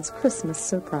Pac-Man's Christmas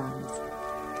surprise.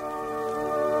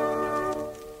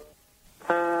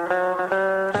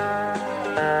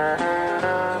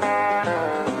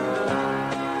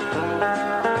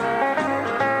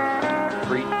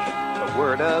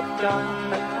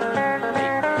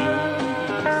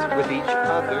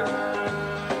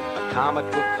 Comet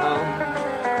will come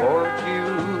for you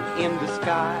in the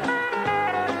sky.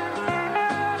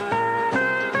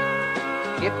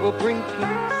 It will bring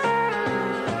peace,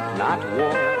 not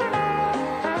war.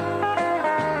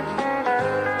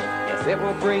 Yes, it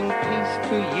will bring peace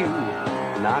to you,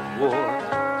 not war.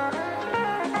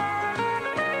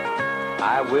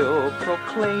 I will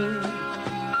proclaim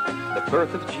the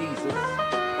birth of Jesus,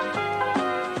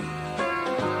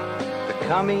 the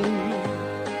coming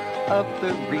of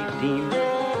the Redeemer.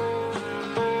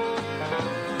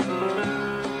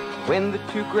 When the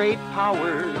two great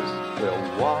powers will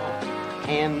walk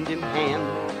hand in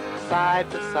hand, side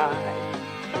by side,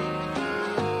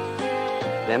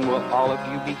 then will all of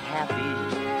you be happy.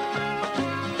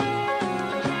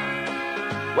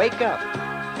 Wake up,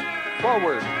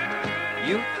 forward,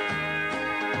 youth.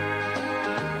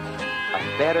 A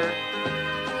better,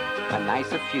 a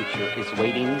nicer future is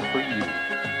waiting for you.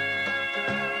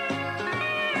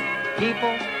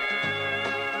 People,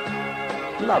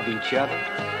 love each other,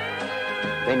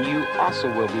 then you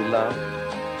also will be loved,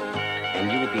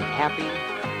 and you will be happy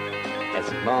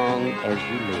as long as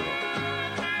you live.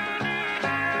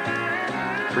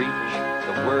 Preach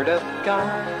the word of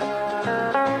God,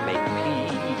 make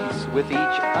peace with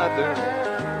each other.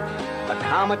 A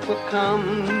comet will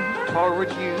come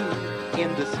toward you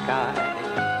in the sky.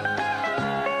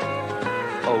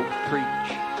 Oh, preach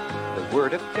the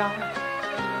word of God,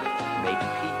 make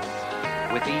peace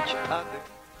with each other.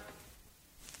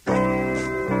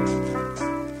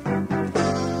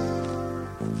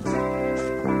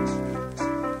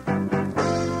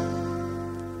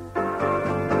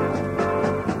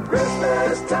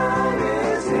 Christmas time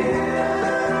is here.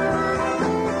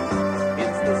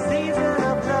 It's the season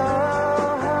of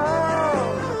love.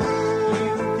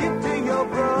 You give to your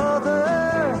brother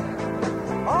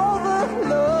all the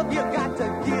love you got to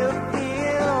give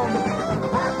him.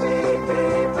 Happy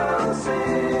people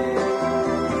sing.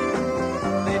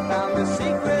 They found the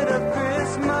secret of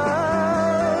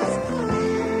Christmas.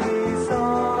 These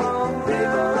songs,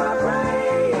 people are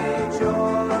praying,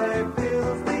 joy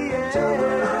fills the air.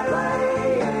 Children are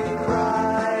playing,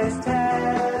 Christ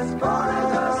has born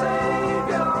as our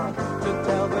Savior to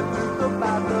tell the truth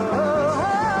about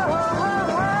love.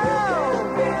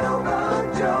 Feel the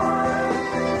joy.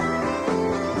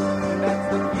 That's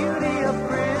the beauty of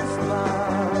Christmas.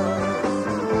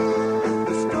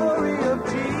 The story of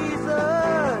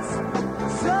Jesus,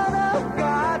 Son of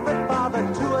God, but Father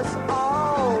to us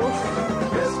all.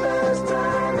 Christmas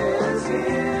time is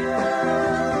here,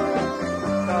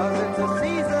 'cause it's a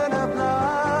season of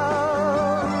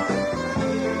love.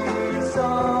 Each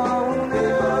song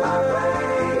people are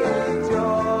praying,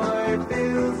 joy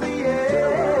fills the air.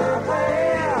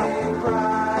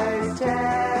 Christ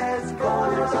has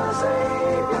born as our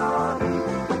Savior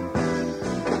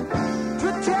to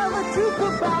tell the truth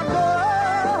about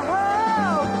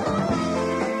love.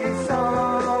 Each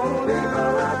song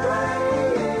people are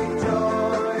praying,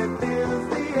 joy fills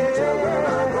the air.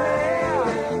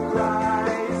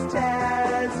 Christ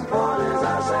has born as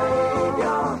our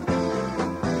Savior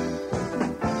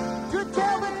to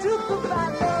tell the truth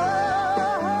about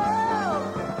love.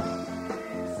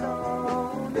 Each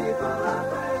song people are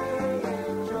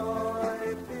praying, joy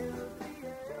fills the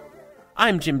air.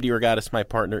 I'm Jim DeRogatis. My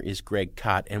partner is Greg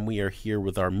Kot, and we are here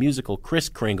with our musical Kris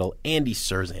Kringle, Andy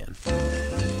Cirzan.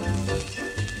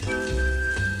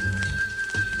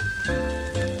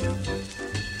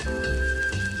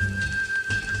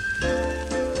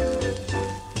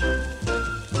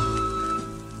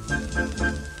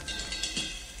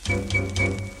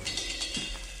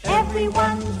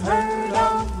 Everyone's heard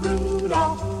of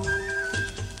Rudolph.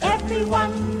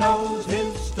 Everyone knows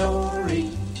his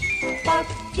story. But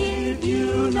did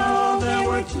you know there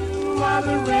were two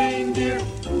other reindeer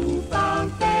who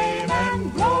found fame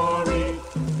and glory?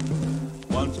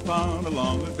 Once upon a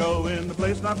long ago, in a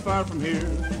place not far from here,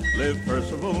 lived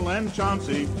Percival and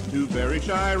Chauncey, two very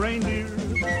shy reindeer.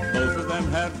 Both of them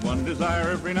had one desire,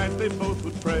 every night they both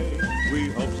would pray. We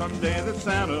hope someday that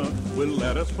Santa will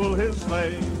let us pull his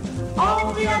sleigh.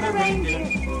 All the other reindeer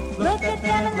looked at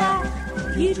them and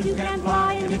laughed. You two can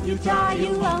fly, and if you try,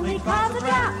 you'll only cause a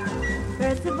draft.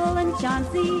 Percival and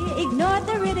Chauncey ignored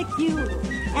the ridicule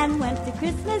and went to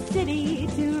Christmas City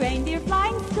to reindeer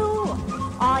flying school.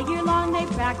 All year long they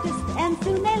practiced and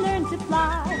soon they learned to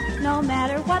fly. No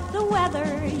matter what the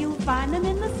weather, you'll find them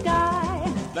in the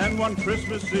sky. Then one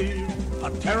Christmas Eve, a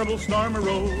terrible storm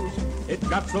arose. It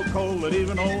got so cold that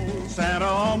even old Santa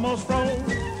almost froze.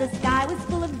 The sky was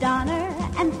full of donner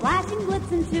and flashing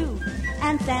blitzen too,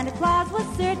 and Santa Claus was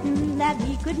certain that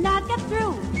he could not get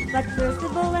through. But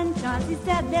Percival and Chauncey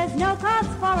said there's no cause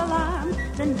for alarm.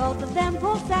 Then both of them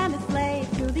pulled Santa's sleigh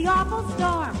through the awful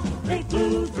storm. They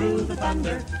flew through the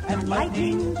thunder and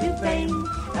lightning to fame,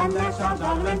 and that's how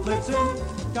Donner and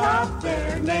Blitzen got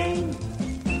their name.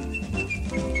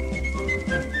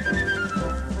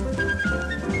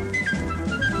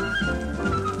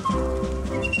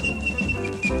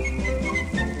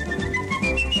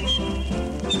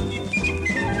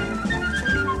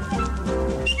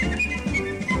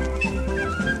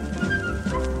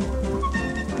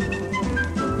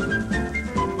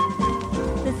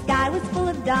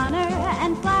 Donner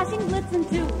and flashing blitzen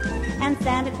too, and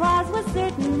Santa Claus was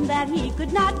certain that he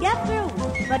could not get through.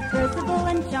 But Percival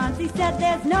and Chauncey said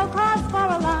there's no cause for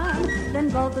alarm. Then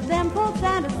both of them pulled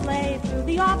Santa's sleigh through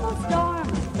the awful storm.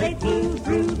 They flew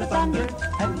through the thunder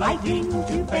and lightning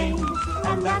to fame,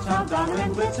 and that's how Donner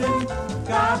and Blitzen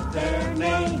got their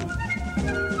name.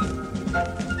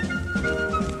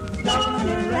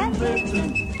 Donner and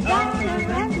Blitzen, Donner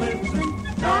and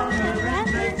Blitzen, Donner and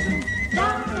Blitzen,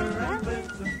 Donner and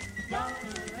Blitzen.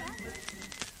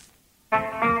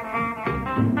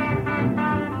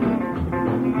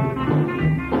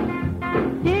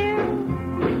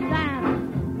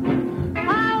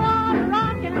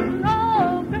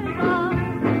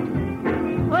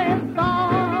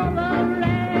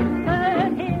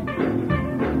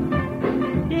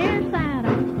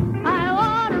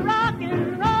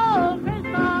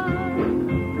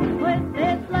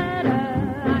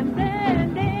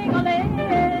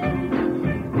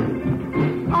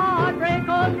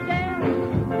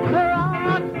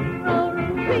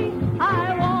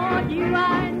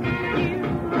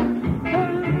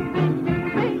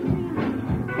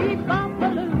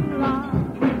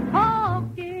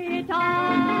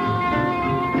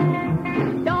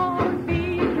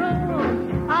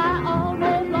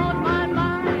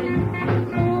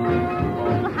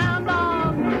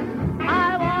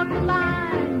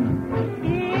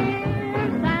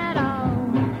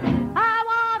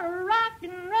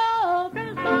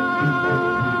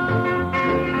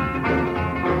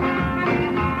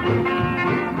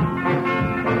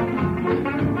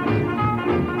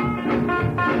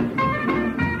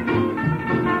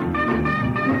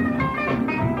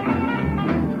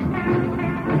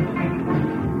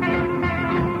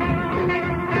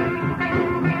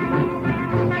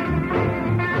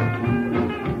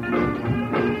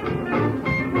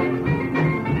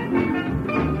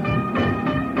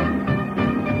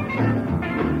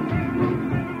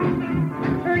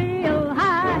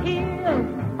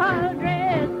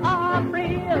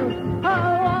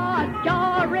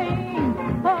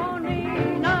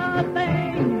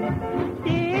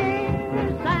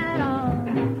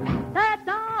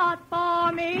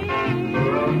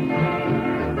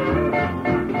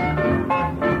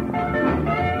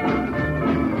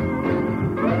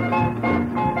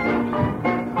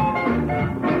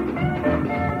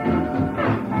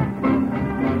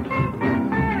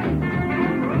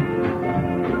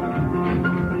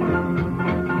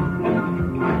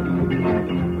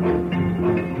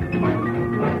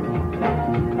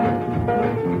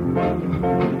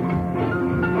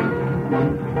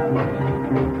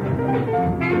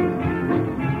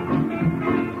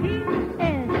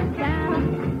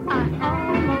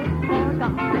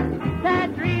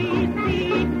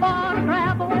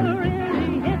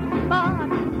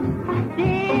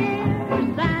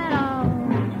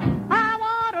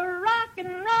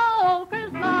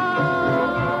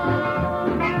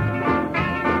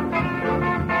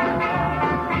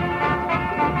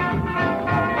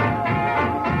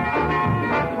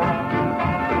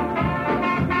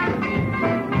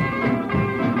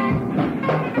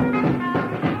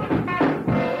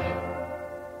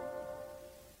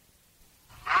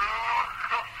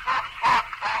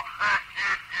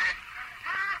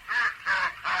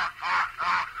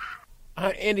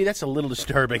 Andy, that's a little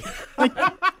disturbing.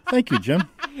 Thank you, Jim.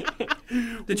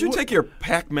 Did you take your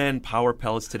Pac-Man power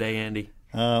pellets today, Andy?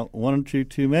 One or two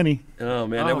too many. Oh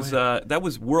man, that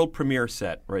was world premiere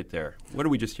set right there. What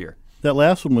did we just hear? That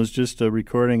last one was just a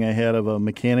recording I had of a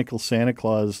mechanical Santa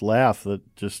Claus laugh that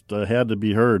just had to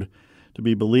be heard, to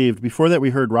be believed. Before that,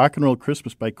 we heard Rock and Roll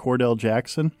Christmas by Cordell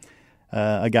Jackson,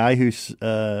 a guy who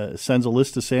sends a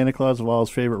list to Santa Claus of all his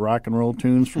favorite rock and roll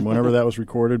tunes from whenever that was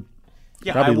recorded.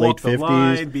 Yeah, probably I late Walk the 50s.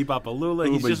 Line, Bebop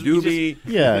Alula. He's just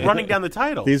running down the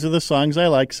title. These are the songs I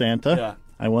like, Santa. Yeah.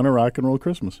 I want a rock and roll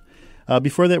Christmas.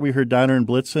 Before that, we heard Donner and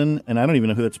Blitzen, and I don't even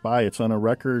know who that's by. It's on a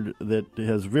record that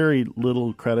has very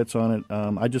little credits on it.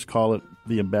 I just call it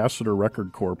the Ambassador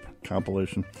Record Corp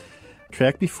compilation.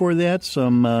 Track before that,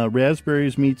 some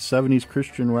Raspberries meets 70s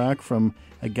Christian rock from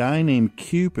a guy named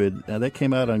Cupid. That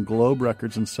came out on Globe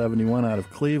Records in 71 out of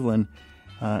Cleveland,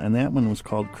 and that one was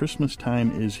called Christmas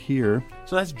Time Is Here.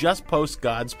 So that's just post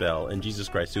Godspell and Jesus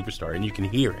Christ Superstar, and you can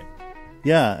hear it.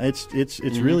 Yeah, it's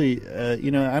really,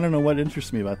 I don't know what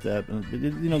interests me about that.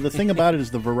 The thing about it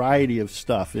is the variety of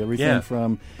stuff. Everything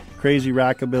from crazy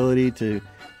rockabilly to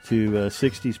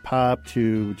 60s pop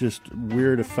to just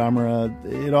weird ephemera.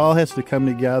 It all has to come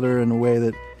together in a way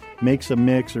that makes a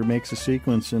mix or makes a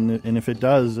sequence, and if it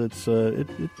does, it's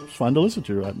fun to listen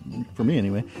to, for me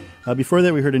anyway. Before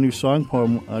that, we heard a new song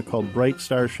poem called Bright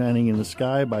Star Shining in the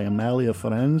Sky by Amalia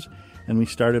Ferenz. And we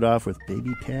started off with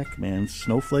Baby Pac-Man,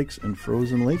 Snowflakes, and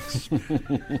Frozen Lakes.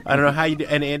 I don't know how you do.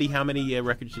 And Andy, how many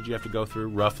records did you have to go through,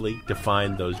 roughly, to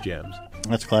find those gems?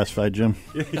 That's classified, Jim.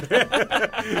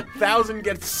 1,000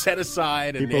 gets set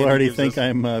aside. And people already think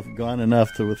I'm gone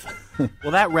enough to...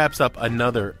 Well, that wraps up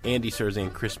another Andy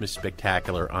Cirzan Christmas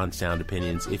Spectacular on Sound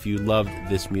Opinions. If you loved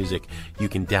this music, you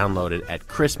can download it at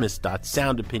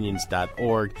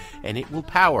christmas.soundopinions.org, and it will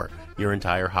power your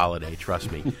entire holiday,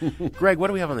 trust me. Greg, what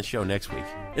do we have on the show next week?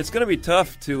 It's going to be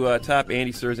tough to top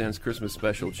Andy Cirzan's Christmas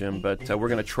special, Jim, but we're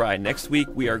going to try. Next week,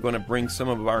 we are going to bring some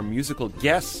of our musical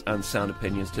guests on Sound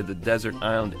Opinions to the desert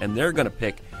island, and they're going to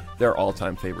pick their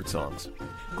all-time favorite songs.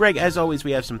 Greg, as always, we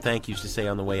have some thank yous to say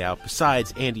on the way out.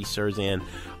 Besides Andy Cirzan,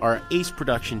 our ace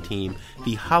production team,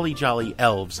 the Holly Jolly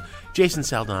Elves, Jason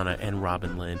Saldana and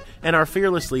Robin Lynn, and our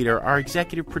fearless leader, our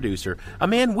executive producer, a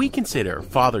man we consider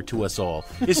father to us all,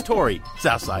 is Tori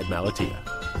Southside Malatia.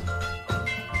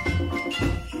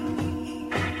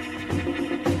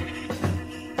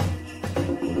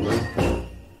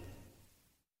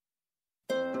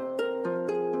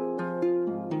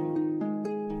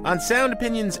 On Sound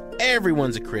Opinions,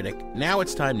 everyone's a critic. Now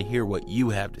it's time to hear what you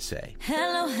have to say.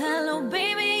 Hello, hello,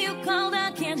 baby, you called,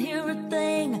 I can't hear a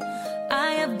thing.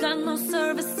 I have got no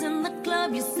service in the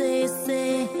club, you say.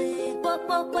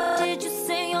 What did you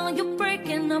say? Oh, you're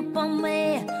breaking up on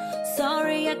me.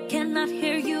 Sorry, I cannot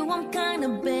hear you, I'm kinda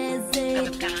busy.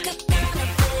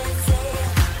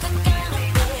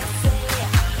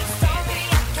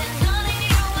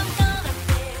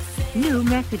 New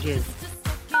messages.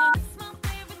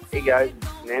 Hey guys,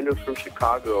 Nando from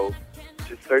Chicago.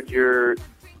 Just heard your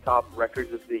top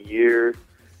records of the year,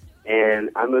 and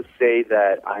I must say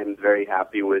that I'm very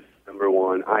happy with number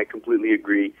one. I completely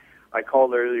agree. I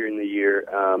called earlier in the year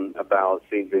about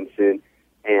St. Vincent,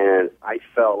 and I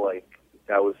felt like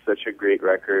that was such a great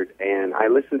record, and I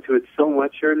listened to it so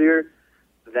much earlier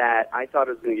that I thought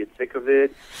I was going to get sick of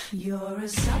it. You're a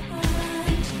supplement,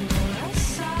 you're a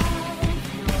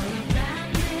salve, you're a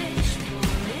bandage,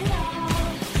 pull it out.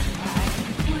 I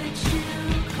can quit you,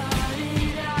 cut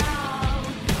it out.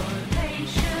 You're a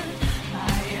patient, I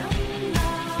am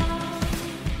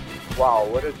love. Wow,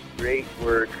 what a great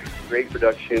work, great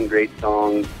production, great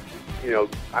songs. You know,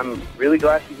 I'm really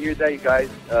glad to hear that you guys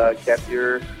kept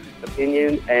your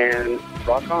opinion, and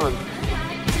rock on.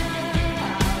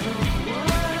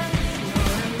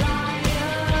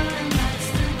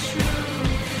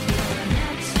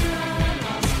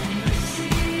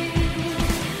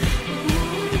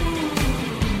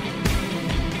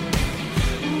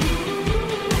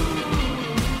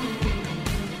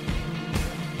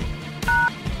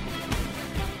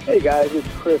 Hey guys, it's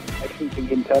Chris from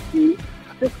Kentucky.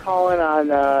 Just calling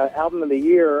on Album of the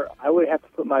Year, I would have to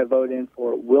put my vote in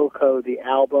for Wilco, the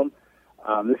album.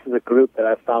 This is a group that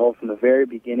I followed from the very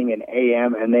beginning in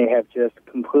AM, and they have just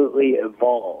completely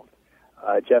evolved.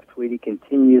 Jeff Tweedy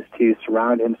continues to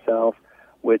surround himself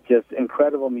with just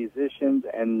incredible musicians,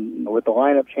 and with the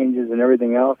lineup changes and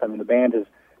everything else, I mean, the band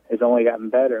has only gotten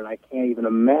better, and I can't even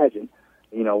imagine,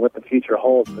 what the future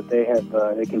holds. But they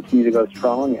continue to go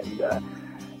strong, and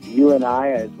You and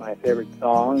I is my favorite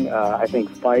song. I think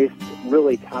Feist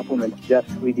really complements Jeff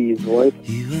Tweedy's voice.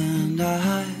 You and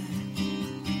I,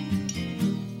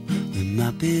 we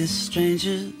might be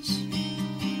strangers,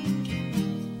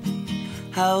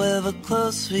 however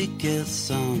close we get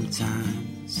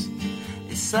sometimes.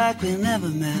 It's like we never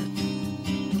met,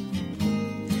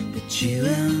 but you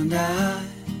and I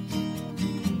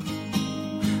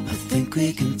think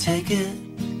we can take it.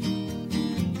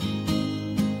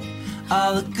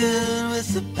 All the good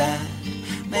with the bad,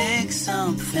 make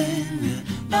something that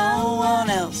no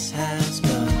one else has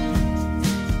but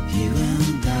you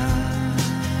and I.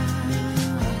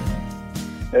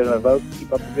 There's my vote.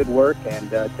 Keep up the good work and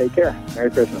take care.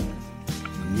 Merry Christmas.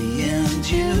 Me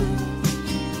and you,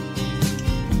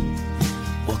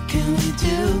 what can we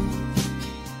do?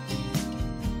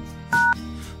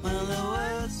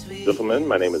 Gentlemen,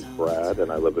 my name is Brad,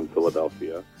 and I live in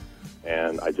Philadelphia.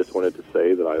 And I just wanted to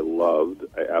say that I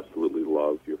absolutely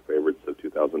loved your Favorites of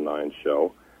 2009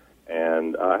 show.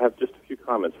 And I have just a few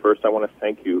comments. First, I want to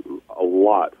thank you a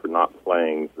lot for not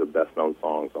playing the best-known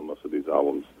songs on most of these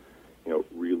albums. You know,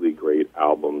 really great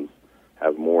albums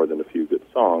have more than a few good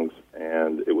songs,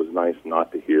 and it was nice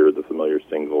not to hear the familiar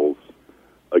singles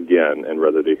again, and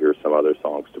rather to hear some other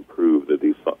songs to prove that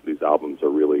these albums are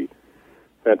really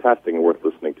fantastic and worth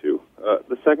listening to.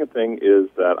 The second thing is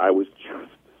that I was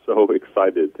just so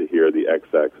excited to hear the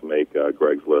XX make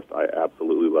Greg's list. I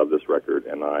absolutely love this record,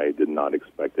 and I did not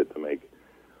expect it to make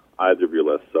either of your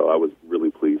lists, so I was really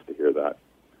pleased to hear that.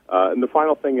 And the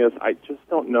final thing is, I just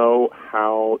don't know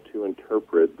how to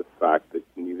interpret the fact that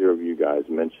neither of you guys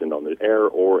mentioned on the air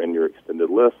or in your extended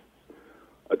lists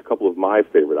a couple of my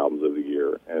favorite albums of the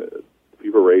year.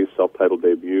 Fever Ray's self-titled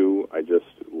debut, I just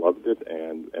loved it,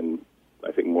 and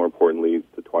I think more importantly,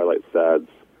 the Twilight Sad's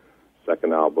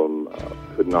second album,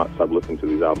 could not stop listening to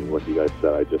these albums. Like you guys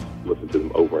said, I just listened to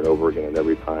them over and over again, and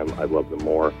every time I love them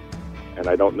more. And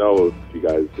I don't know if you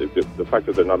guys, if the fact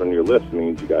that they're not on your list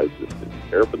means you guys just didn't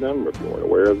care for them, or if you weren't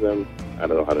aware of them. I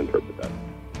don't know how to interpret that.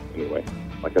 Anyway,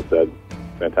 like I said,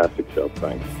 fantastic show.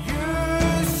 Thanks.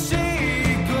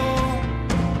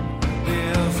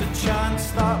 There's a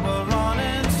chance that we're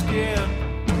running scared.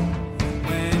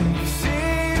 When you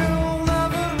say you'll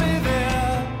never be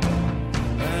there,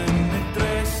 and the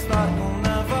dress that you'll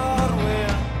never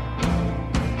wear,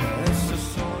 it's a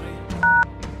sorry.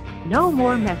 No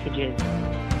more messages.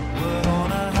 We're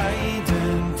on a hide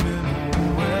into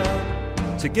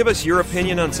nowhere. To give us your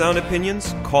opinion on Sound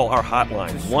Opinions, call our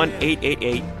hotline,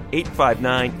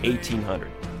 1-888-859-1800.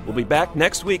 We'll be back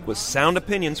next week with Sound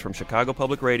Opinions from Chicago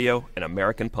Public Radio and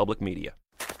American Public Media.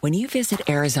 When you visit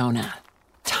Arizona,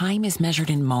 time is measured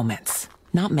in moments,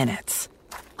 not minutes.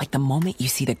 Like the moment you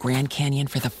see the Grand Canyon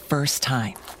for the first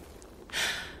time.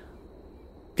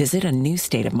 Visit a new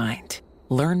state of mind.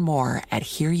 Learn more at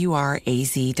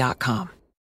hereyouareaz.com.